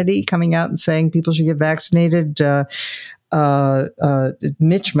Hannity coming out and saying people should get vaccinated.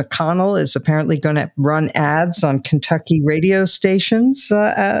 Mitch McConnell is apparently going to run ads on Kentucky radio stations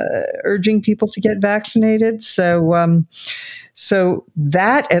urging people to get vaccinated. So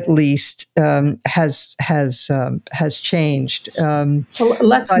that at least has changed. So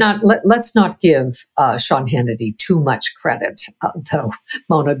let's not give Sean Hannity too much credit, though,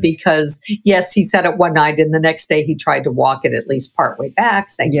 Mona, because yes, he said it one night, and the next day he tried to walk it at least partway back,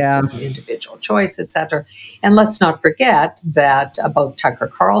 saying this was an individual choice, etc. And let's not forget that both Tucker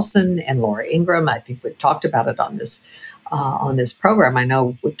Carlson and Laura Ingraham, I think we've talked about it on this program. I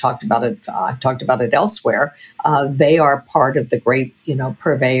know we've talked about it. I've talked about it elsewhere. They are part of the great,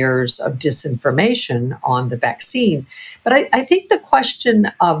 purveyors of disinformation on the vaccine. But I think the question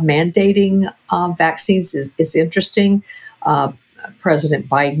of mandating vaccines is interesting. President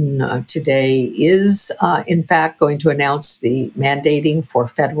Biden today is, in fact, going to announce the mandating for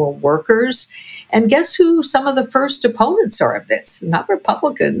federal workers. And guess who some of the first opponents are of this? Not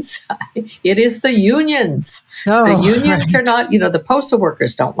Republicans. It is the unions. The unions are not, the postal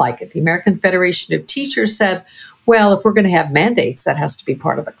workers don't like it. The American Federation of Teachers said, well, if we're going to have mandates, that has to be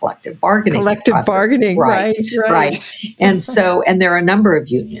part of the collective bargaining process. Bargaining, right. And there are a number of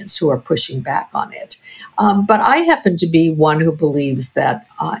unions who are pushing back on it. But I happen to be one who believes that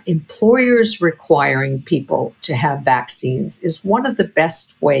employers requiring people to have vaccines is one of the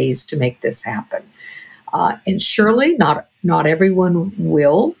best ways to make this happen. And surely not everyone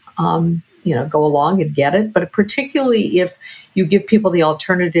will, go along and get it. But particularly if you give people the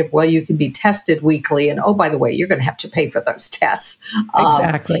alternative, well, you can be tested weekly, and oh, by the way, you're going to have to pay for those tests.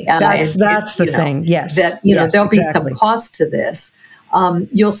 Exactly. That's the thing. Yes. There'll be some cost to this.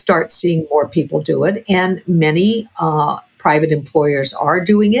 You'll start seeing more people do it, and many private employers are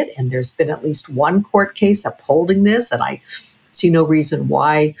doing it, and there's been at least one court case upholding this, and I see no reason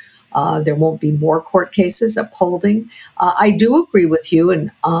why there won't be more court cases upholding. I do agree with you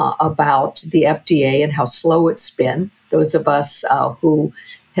about the FDA and how slow it's been. Those of us who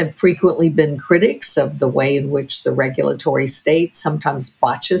have frequently been critics of the way in which the regulatory state sometimes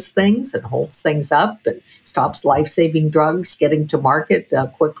botches things and holds things up and stops life-saving drugs getting to market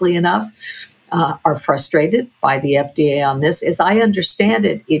quickly enough, are frustrated by the FDA on this. As I understand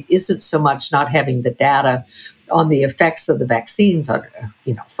it, it isn't so much not having the data on the effects of the vaccines on,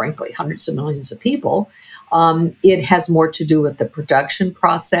 frankly, hundreds of millions of people. It has more to do with the production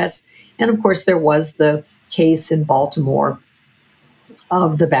process. And of course, there was the case in Baltimore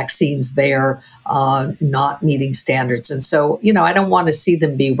of the vaccines there not meeting standards. And so, I don't want to see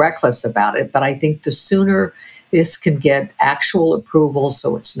them be reckless about it, but I think the sooner this can get actual approval,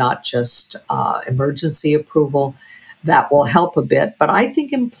 so it's not just emergency approval, that will help a bit. But I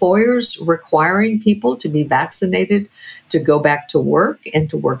think employers requiring people to be vaccinated to go back to work and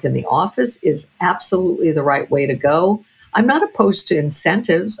to work in the office is absolutely the right way to go. I'm not opposed to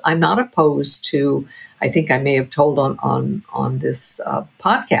incentives. I'm not opposed to, I think I may have told on this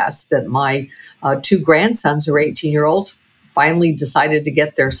podcast that my two grandsons who are 18-year-olds finally decided to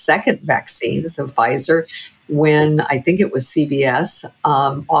get their second vaccines of Pfizer when I think it was CVS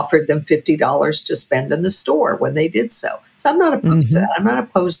offered them $50 to spend in the store when they did so. So I'm not opposed to that. I'm not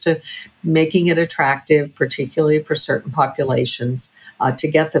opposed to making it attractive, particularly for certain populations, to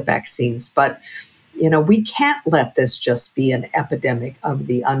get the vaccines. But we can't let this just be an epidemic of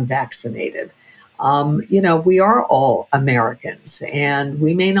the unvaccinated. We are all Americans, and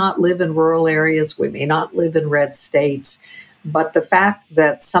we may not live in rural areas. We may not live in red states. But the fact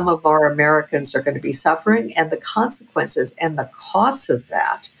that some of our Americans are going to be suffering and the consequences and the costs of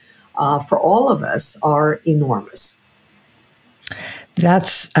that for all of us are enormous.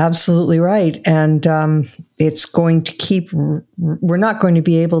 That's absolutely right. And it's going to we're not going to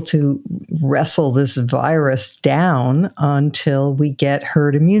be able to wrestle this virus down until we get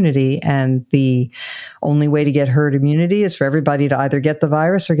herd immunity. And the only way to get herd immunity is for everybody to either get the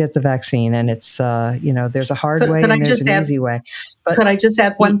virus or get the vaccine. And it's, there's a hard way and there's an easy way. But, could I just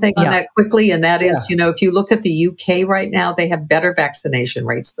add one thing on that quickly? And that is, if you look at the UK right now, they have better vaccination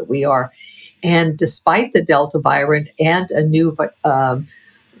rates than we are. And despite the Delta variant and a new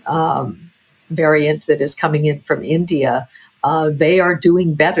variant that is coming in from India, they are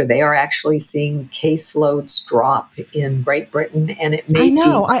doing better. They are actually seeing caseloads drop in Great Britain, and it may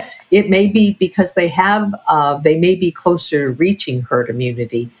be because they may be closer to reaching herd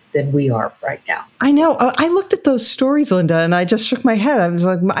immunity than we are right now. I know. I looked at those stories, Linda, and I just shook my head. I was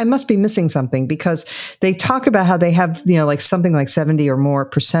like, I must be missing something, because they talk about how they have, like something like 70 or more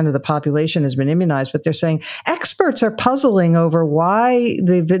 % of the population has been immunized, but they're saying experts are puzzling over why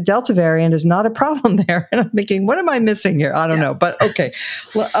the Delta variant is not a problem there. And I'm thinking, what am I missing here? I don't know. But okay.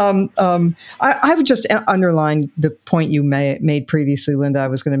 I would just underline the point you made previously, Linda. I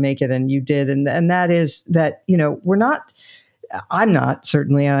was going to make it, and you did. And that is that, I'm not,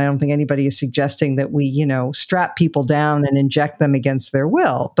 certainly, and I don't think anybody is suggesting that we, strap people down and inject them against their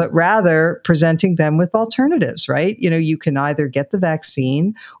will, but rather presenting them with alternatives, right? You can either get the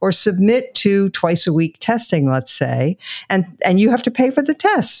vaccine or submit to twice a week testing, let's say, and you have to pay for the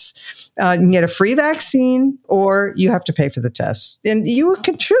tests. You can get a free vaccine, or you have to pay for the tests, and you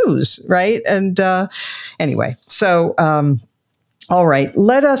can choose, right? And anyway, so all right,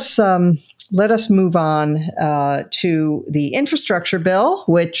 let us move on to the infrastructure bill,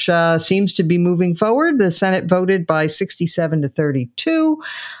 which seems to be moving forward. The Senate voted by 67 to 32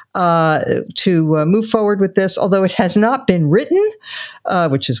 to move forward with this, although it has not been written,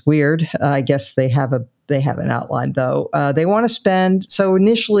 which is weird. I guess they have an outline, though. They want to spend. So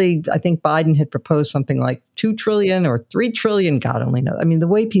initially, I think Biden had proposed something like $2 trillion or $3 trillion. God only knows. I mean, the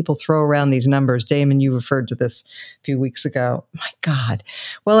way people throw around these numbers, Damon, you referred to this a few weeks ago. My God.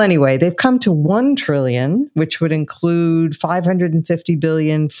 Well, anyway, they've come to $1 trillion, which would include $550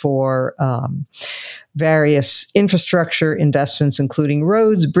 billion for various infrastructure investments, including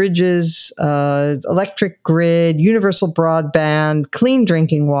roads, bridges, electric grid, universal broadband, clean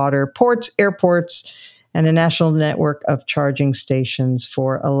drinking water, ports, airports, and a national network of charging stations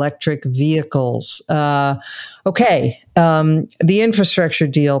for electric vehicles. The infrastructure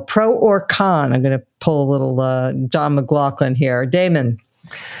deal, pro or con? I'm going to pull a little John McLaughlin here. Damon.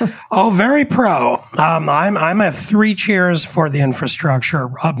 Oh, very pro. I'm a 3 cheers for the infrastructure,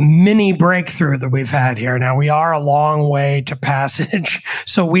 a mini breakthrough that we've had here. Now, we are a long way to passage,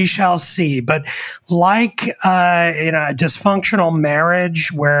 so we shall see. But like a dysfunctional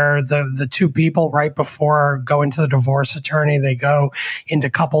marriage where the two people right before going to the divorce attorney, they go into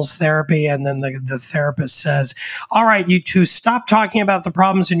couples therapy, and then the therapist says, all right, you two, stop talking about the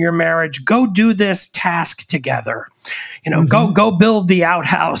problems in your marriage. Go do this task together. Go build the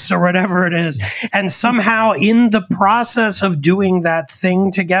outhouse or whatever it is. And somehow in the process of doing that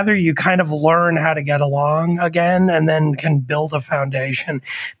thing together, you kind of learn how to get along again and then can build a foundation.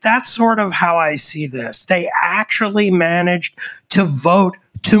 That's sort of how I see this. They actually managed to vote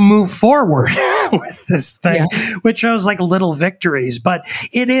to move forward with this thing, which shows like little victories, but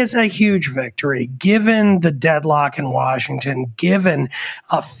it is a huge victory given the deadlock in Washington, given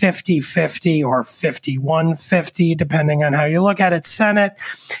a 50-50 or 51-50, depending on how you look at it, Senate,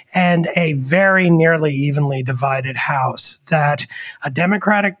 and a very nearly evenly divided House, that a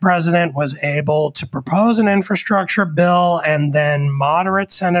Democratic president was able to propose an infrastructure bill, and then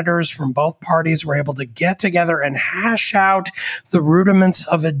moderate senators from both parties were able to get together and hash out the rudiments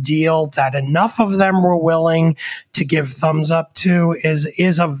of a deal that enough of them were willing to give thumbs up to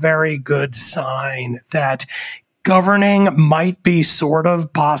is a very good sign that governing might be sort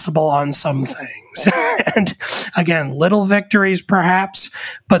of possible on some things. And again, little victories perhaps,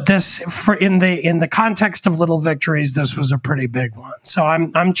 but this, in the context of little victories, this was a pretty big one. So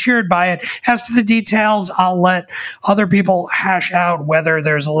I'm cheered by it. As to the details, I'll let other people hash out whether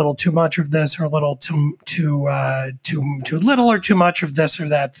there's a little too much of this or a little too little or too much of this or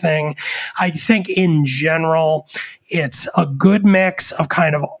that thing. I think in general, it's a good mix of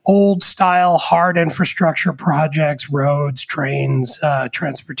kind of old style hard infrastructure projects, roads, trains,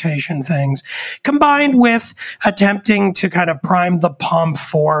 transportation things, combined with attempting to kind of prime the pump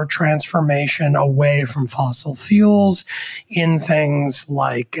for transformation away from fossil fuels in things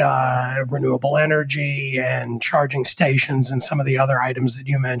like renewable energy and charging stations and some of the other items that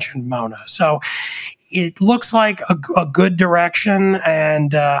you mentioned, Mona. So it looks like a good direction,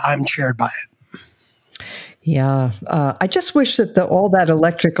 and I'm cheered by it. Yeah. I just wish that all that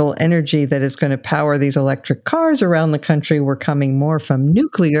electrical energy that is going to power these electric cars around the country were coming more from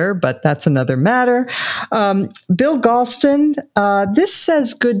nuclear, but that's another matter. Bill Galston, this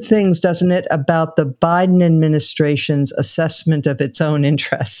says good things, doesn't it, about the Biden administration's assessment of its own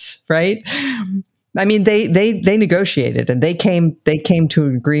interests, right? I mean, they negotiated and they came to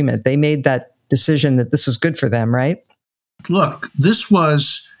an agreement. They made that decision that this was good for them, right? Look, this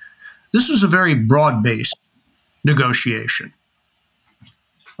was a very broad-based negotiation.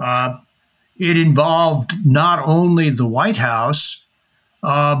 It involved not only the White House,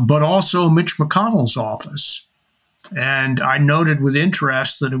 but also Mitch McConnell's office. And I noted with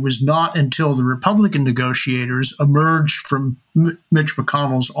interest that it was not until the Republican negotiators emerged from Mitch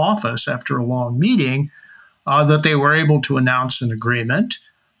McConnell's office after a long meeting that they were able to announce an agreement.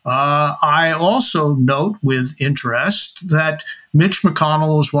 I also note with interest that Mitch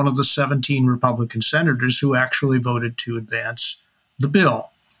McConnell was one of the 17 Republican senators who actually voted to advance the bill.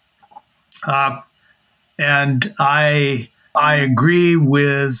 And I agree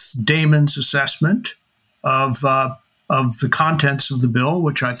with Damon's assessment of the contents of the bill,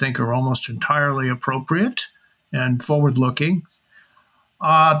 which I think are almost entirely appropriate and forward-looking.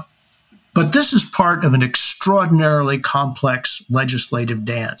 But this is part of an extraordinarily complex legislative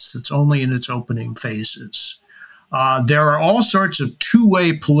dance that's only in its opening phases. There are all sorts of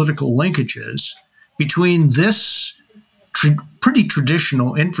two-way political linkages between this pretty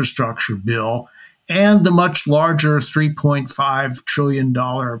traditional infrastructure bill and the much larger $3.5 trillion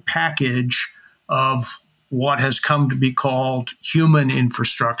package of what has come to be called human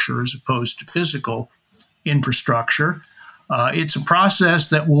infrastructure as opposed to physical infrastructure. It's a process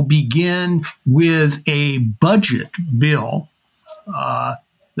that will begin with a budget bill.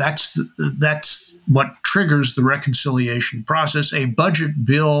 That's what triggers the reconciliation process, a budget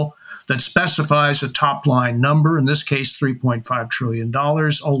bill that specifies a top-line number, in this case $3.5 trillion,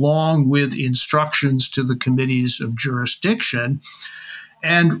 along with instructions to the committees of jurisdiction.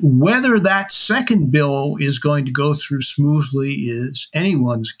 And whether that second bill is going to go through smoothly is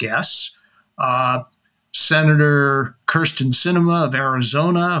anyone's guess. Senator Kyrsten Sinema of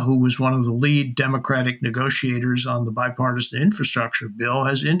Arizona, who was one of the lead Democratic negotiators on the bipartisan infrastructure bill,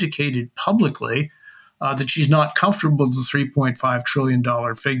 has indicated publicly that she's not comfortable with the $3.5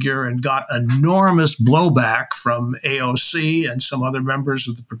 trillion figure and got enormous blowback from AOC and some other members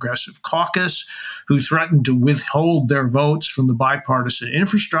of the Progressive Caucus who threatened to withhold their votes from the bipartisan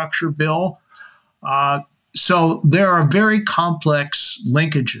infrastructure bill. So there are very complex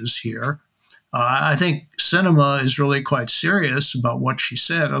linkages here. I think Sinema is really quite serious about what she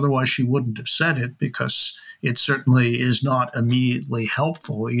said. Otherwise, she wouldn't have said it, because it certainly is not immediately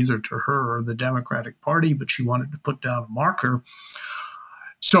helpful either to her or the Democratic Party, but she wanted to put down a marker.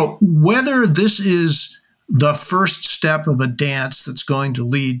 So whether this is the first step of a dance that's going to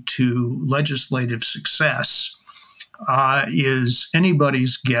lead to legislative success is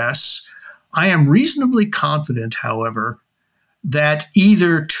anybody's guess. I am reasonably confident, however, that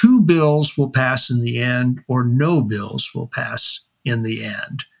either two bills will pass in the end or no bills will pass in the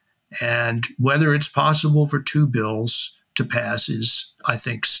end. And whether it's possible for two bills to pass is, I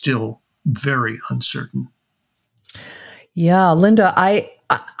think, still very uncertain. Yeah, Linda,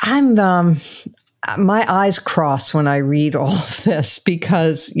 I'm my eyes cross when I read all of this,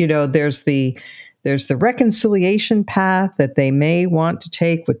 because, you know, there's the reconciliation path that they may want to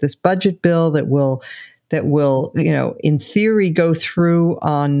take with this budget bill that will, you know, in theory go through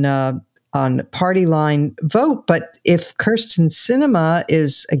on party line vote. But if Kyrsten Sinema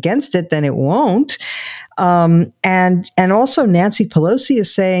is against it, then it won't. And also Nancy Pelosi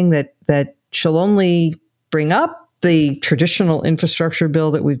is saying that she'll only bring up the traditional infrastructure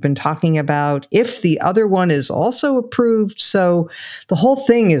bill that we've been talking about if the other one is also approved. So the whole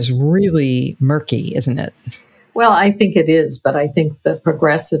thing is really murky, isn't it? Well, I think it is, but I think the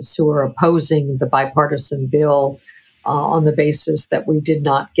progressives who are opposing the bipartisan bill on the basis that we did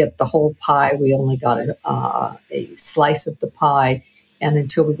not get the whole pie, we only got a slice of the pie, and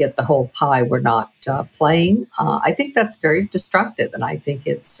until we get the whole pie, we're not playing. I think that's very destructive, and I think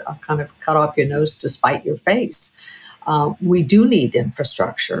it's kind of cut off your nose to spite your face. We do need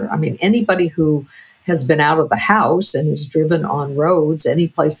infrastructure. I mean, anybody who has been out of the house and is driven on roads any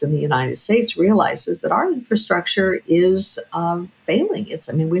place in the United States realizes that our infrastructure is failing.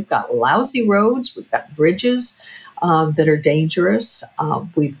 We've got lousy roads, we've got bridges that are dangerous,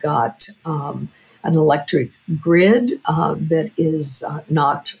 we've got an electric grid that is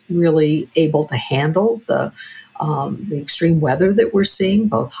not really able to handle the extreme weather that we're seeing,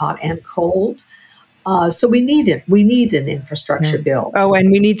 both hot and cold. So we need it. We need an infrastructure bill. Oh,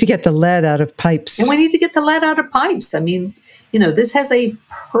 and we need to get the lead out of pipes. And we need to get the lead out of pipes. I mean, you know, this has a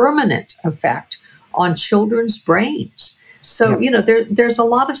permanent effect on children's brains. So, you know, there's a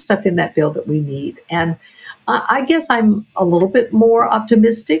lot of stuff in that bill that we need. And I guess I'm a little bit more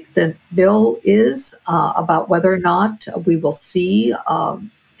optimistic than Bill is about whether or not we will see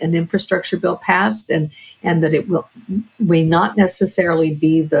an infrastructure bill passed, and that it may not necessarily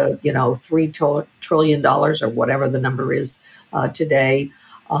be the, you know, $3 trillion or whatever the number is today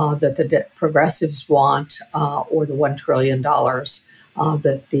that the progressives want, or the $1 trillion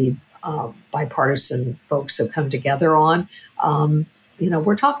that the bipartisan folks have come together on. You know,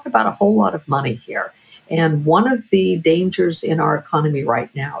 we're talking about a whole lot of money here. And one of the dangers in our economy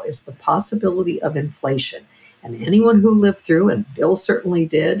right now is the possibility of inflation. And anyone who lived through, and Bill certainly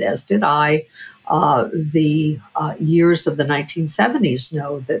did, as did I, the years of the 1970s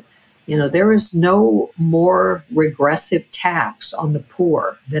know that, there is no more regressive tax on the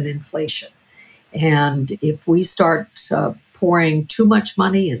poor than inflation. And if we start pouring too much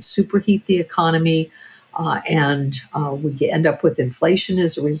money and superheat the economy, and we end up with inflation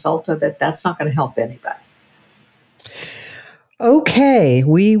as a result of it, that's not going to help anybody. Okay,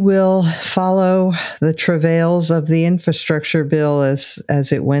 we will follow the travails of the infrastructure bill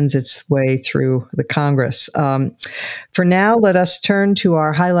as it wends its way through the Congress. For now, let us turn to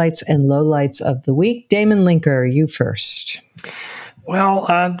our highlights and lowlights of the week. Damon Linker, you first. Well,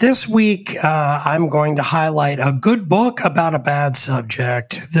 this week I'm going to highlight a good book about a bad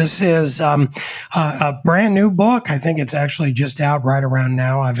subject. This is a brand new book. I think it's actually just out right around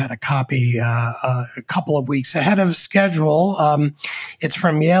now. I've had a copy a couple of weeks ahead of schedule. It's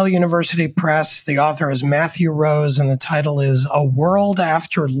from Yale University Press. The author is Matthew Rose, and the title is A World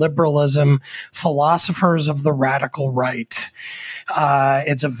After Liberalism, Philosophers of the Radical Right.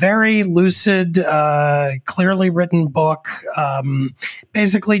 It's a very lucid, clearly written book.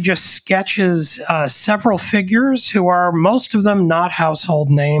 Basically just sketches several figures who are, most of them not household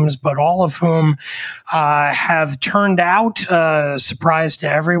names, but all of whom have turned out, surprise to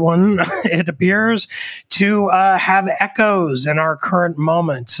everyone, it appears, to have echoes in our current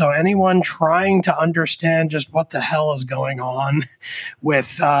moment. So anyone trying to understand just what the hell is going on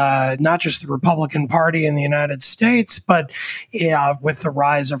with not just the Republican Party in the United States, but with the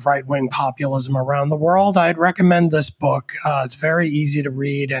rise of right-wing populism around the world, I'd recommend this book. It's very easy to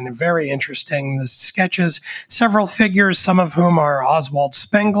read and very interesting. The sketches several figures, some of whom are Oswald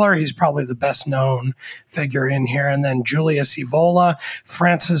Spengler. He's probably the best known figure in here. And then Julius Evola,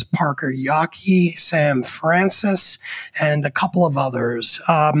 Francis Parker Yockey, Sam Francis, and a couple of others.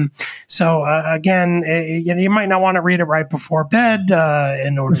 Again, you might not want to read it right before bed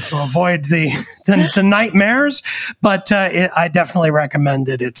in order to avoid the nightmares, but I definitely recommend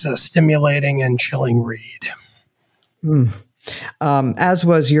it. It's a stimulating and chilling read. As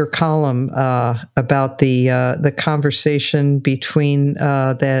was your column about the conversation between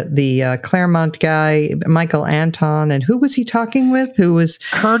the Claremont guy, Michael Anton, and who was he talking with? Who was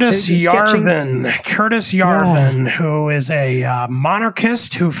Curtis Yarvin? Curtis Yarvin, who is a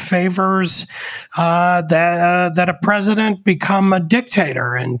monarchist who favors that a president become a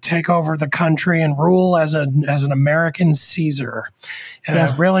dictator and take over the country and rule as an American Caesar.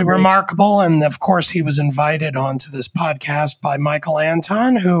 Really great. Remarkable. And of course, he was invited onto this podcast by Michael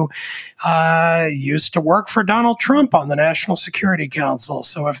Anton, who used to work for Donald Trump on the National Security Council.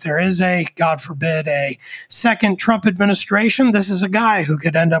 So if there is God forbid, a second Trump administration, this is a guy who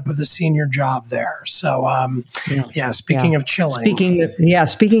could end up with a senior job there. So, speaking of chilling.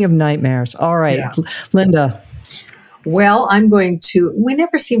 Speaking of nightmares. All right, Linda. Well, we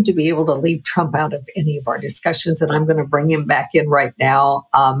never seem to be able to leave Trump out of any of our discussions, and I'm going to bring him back in right now.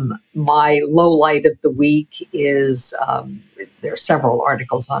 My low light of the week is, there are several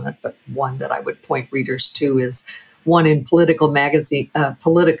articles on it, but one that I would point readers to is one in Politico,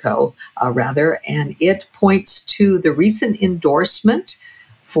 and it points to the recent endorsement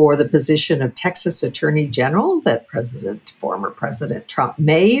for the position of Texas Attorney General that former President Trump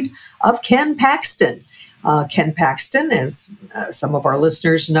made of Ken Paxton. Ken Paxton, as some of our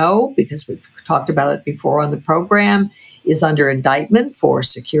listeners know, because we've talked about it before on the program, is under indictment for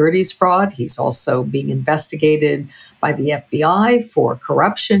securities fraud. He's also being investigated by the FBI for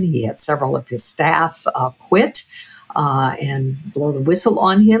corruption. He had several of his staff quit and blow the whistle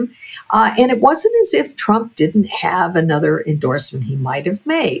on him. And it wasn't as if Trump didn't have another endorsement he might have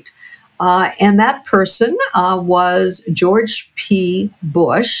made. And that person was George P.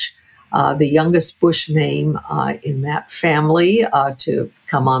 Bush, the youngest Bush name in that family to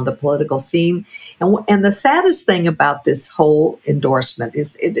come on the political scene. And the saddest thing about this whole endorsement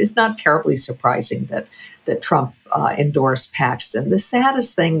is it is not terribly surprising that Trump endorsed Paxton. The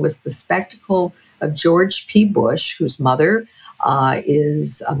saddest thing was the spectacle of George P. Bush, whose mother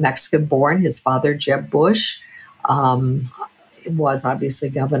is a Mexican-born. His father, Jeb Bush, was obviously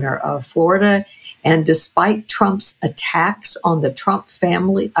governor of Florida. And despite Trump's attacks on the Trump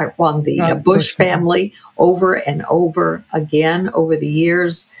family, on the Bush family over and over again over the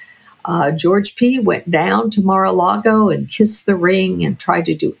years, George P. went down to Mar-a-Lago and kissed the ring and tried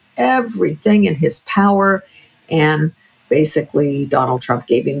to do everything in his power. And basically, Donald Trump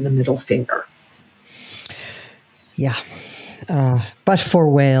gave him the middle finger. Yeah. But for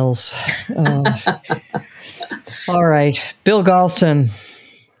Wales. All right. Bill Galston.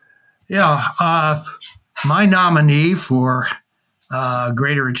 Yeah, My nominee for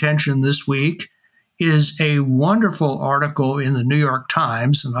greater attention this week is a wonderful article in the New York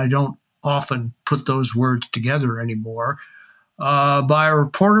Times, and I don't often put those words together anymore, by a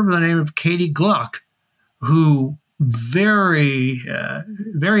reporter by the name of Katie Gluck, who very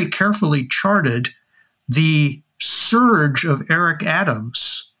carefully charted the surge of Eric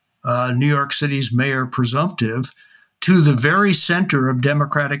Adams, New York City's mayor presumptive, to the very center of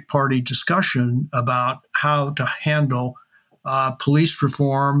Democratic Party discussion about how to handle police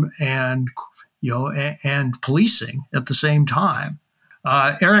reform and policing at the same time.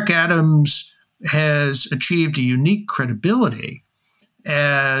 Eric Adams has achieved a unique credibility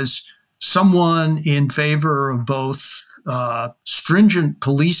as someone in favor of both stringent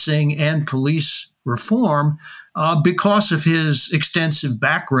policing and police reform because of his extensive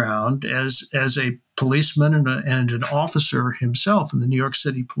background as a policeman and an officer himself in the New York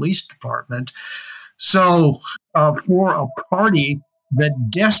City Police Department. So for a party that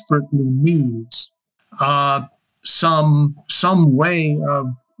desperately needs some way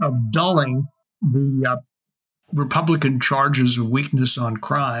of dulling the Republican charges of weakness on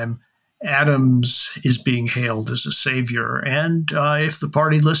crime, Adams is being hailed as a savior. And if the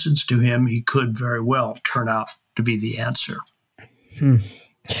party listens to him, he could very well turn out to be the answer.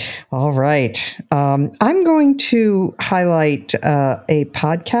 All right. I'm going to highlight a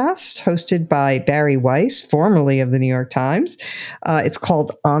podcast hosted by Barry Weiss, formerly of the New York Times. It's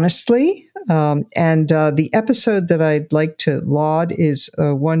called Honestly. And the episode that I'd like to laud is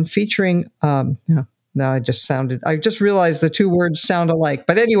one featuring I just realized the two words sound alike.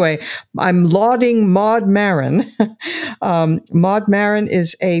 But anyway, I'm lauding Maud Maron. Maud Maron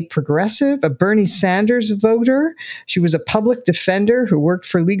is a progressive, a Bernie Sanders voter. She was a public defender who worked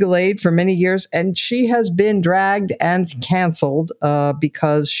for Legal Aid for many years, and she has been dragged and canceled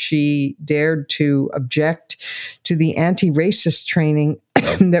because she dared to object to the anti-racist training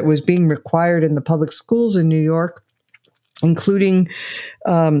that was being required in the public schools in New York, including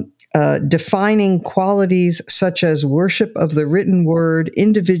defining qualities such as worship of the written word,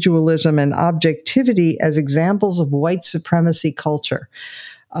 individualism, and objectivity as examples of white supremacy culture.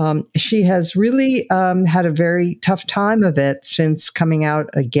 She has really had a very tough time of it since coming out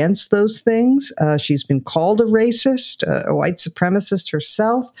against those things. She's been called a racist, a white supremacist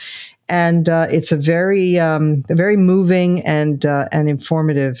herself. And it's a very moving and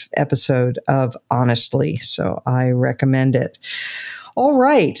informative episode of Honestly. So I recommend it. All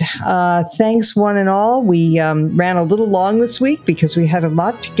right. Thanks, one and all. We ran a little long this week because we had a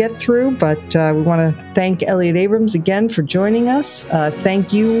lot to get through, but we want to thank Elliot Abrams again for joining us.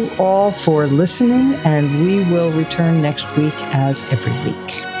 Thank you all for listening, and we will return next week as every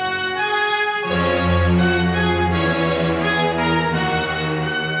week.